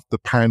I love the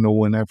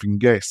panel and having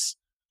guests.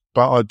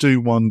 But I do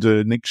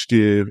wonder next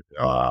year,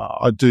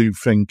 I do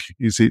think,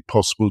 is it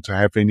possible to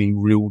have any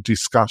real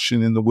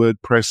discussion in the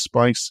WordPress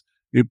space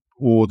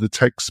or the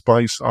tech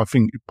space? I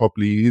think it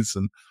probably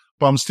isn't.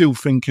 But I'm still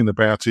thinking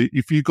about it.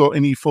 If you got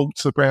any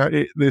thoughts about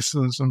it,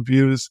 listeners and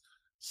viewers,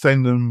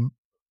 send them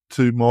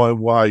to my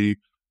way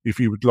if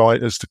you would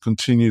like us to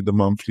continue the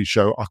monthly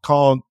show. I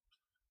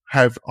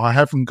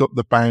haven't got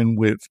the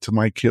bandwidth to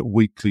make it a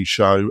weekly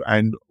show,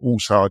 and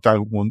also I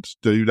don't want to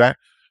do that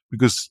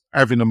because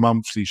having a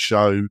monthly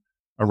show,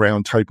 a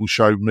round table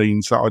show,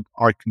 means that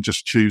I can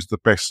just choose the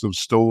best of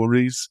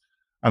stories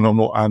and I'm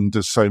not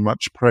under so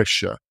much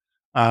pressure.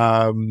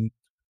 So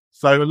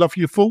I love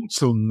your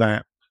thoughts on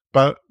that.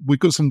 But we've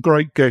got some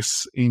great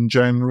guests in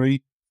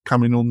January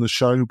coming on the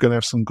show. We're going to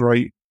have some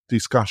great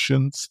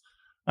discussions.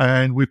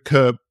 And with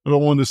Kurt, and I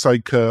want to say,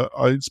 Kurt,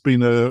 it's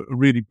been a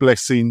really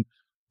blessing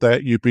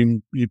that you've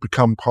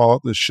become part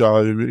of the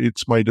show.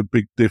 It's made a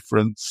big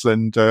difference.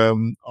 And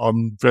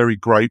I'm very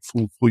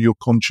grateful for your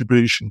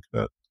contribution,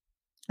 Kurt.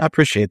 I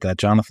appreciate that,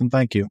 Jonathan.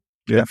 Thank you.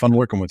 Yeah, fun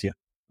working with you.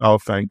 Oh,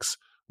 thanks.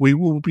 We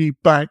will be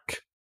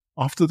back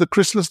after the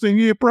Christmas New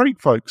Year break,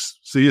 folks.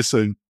 See you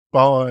soon.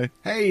 Bye.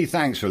 Hey,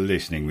 thanks for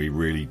listening. We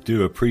really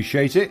do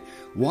appreciate it.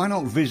 Why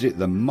not visit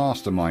the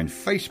Mastermind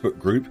Facebook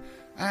group?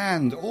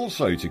 And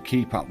also, to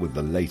keep up with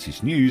the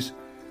latest news,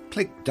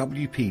 click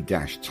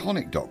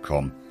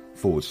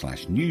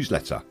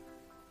WP-Tonic.com/newsletter.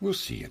 We'll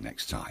see you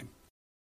next time.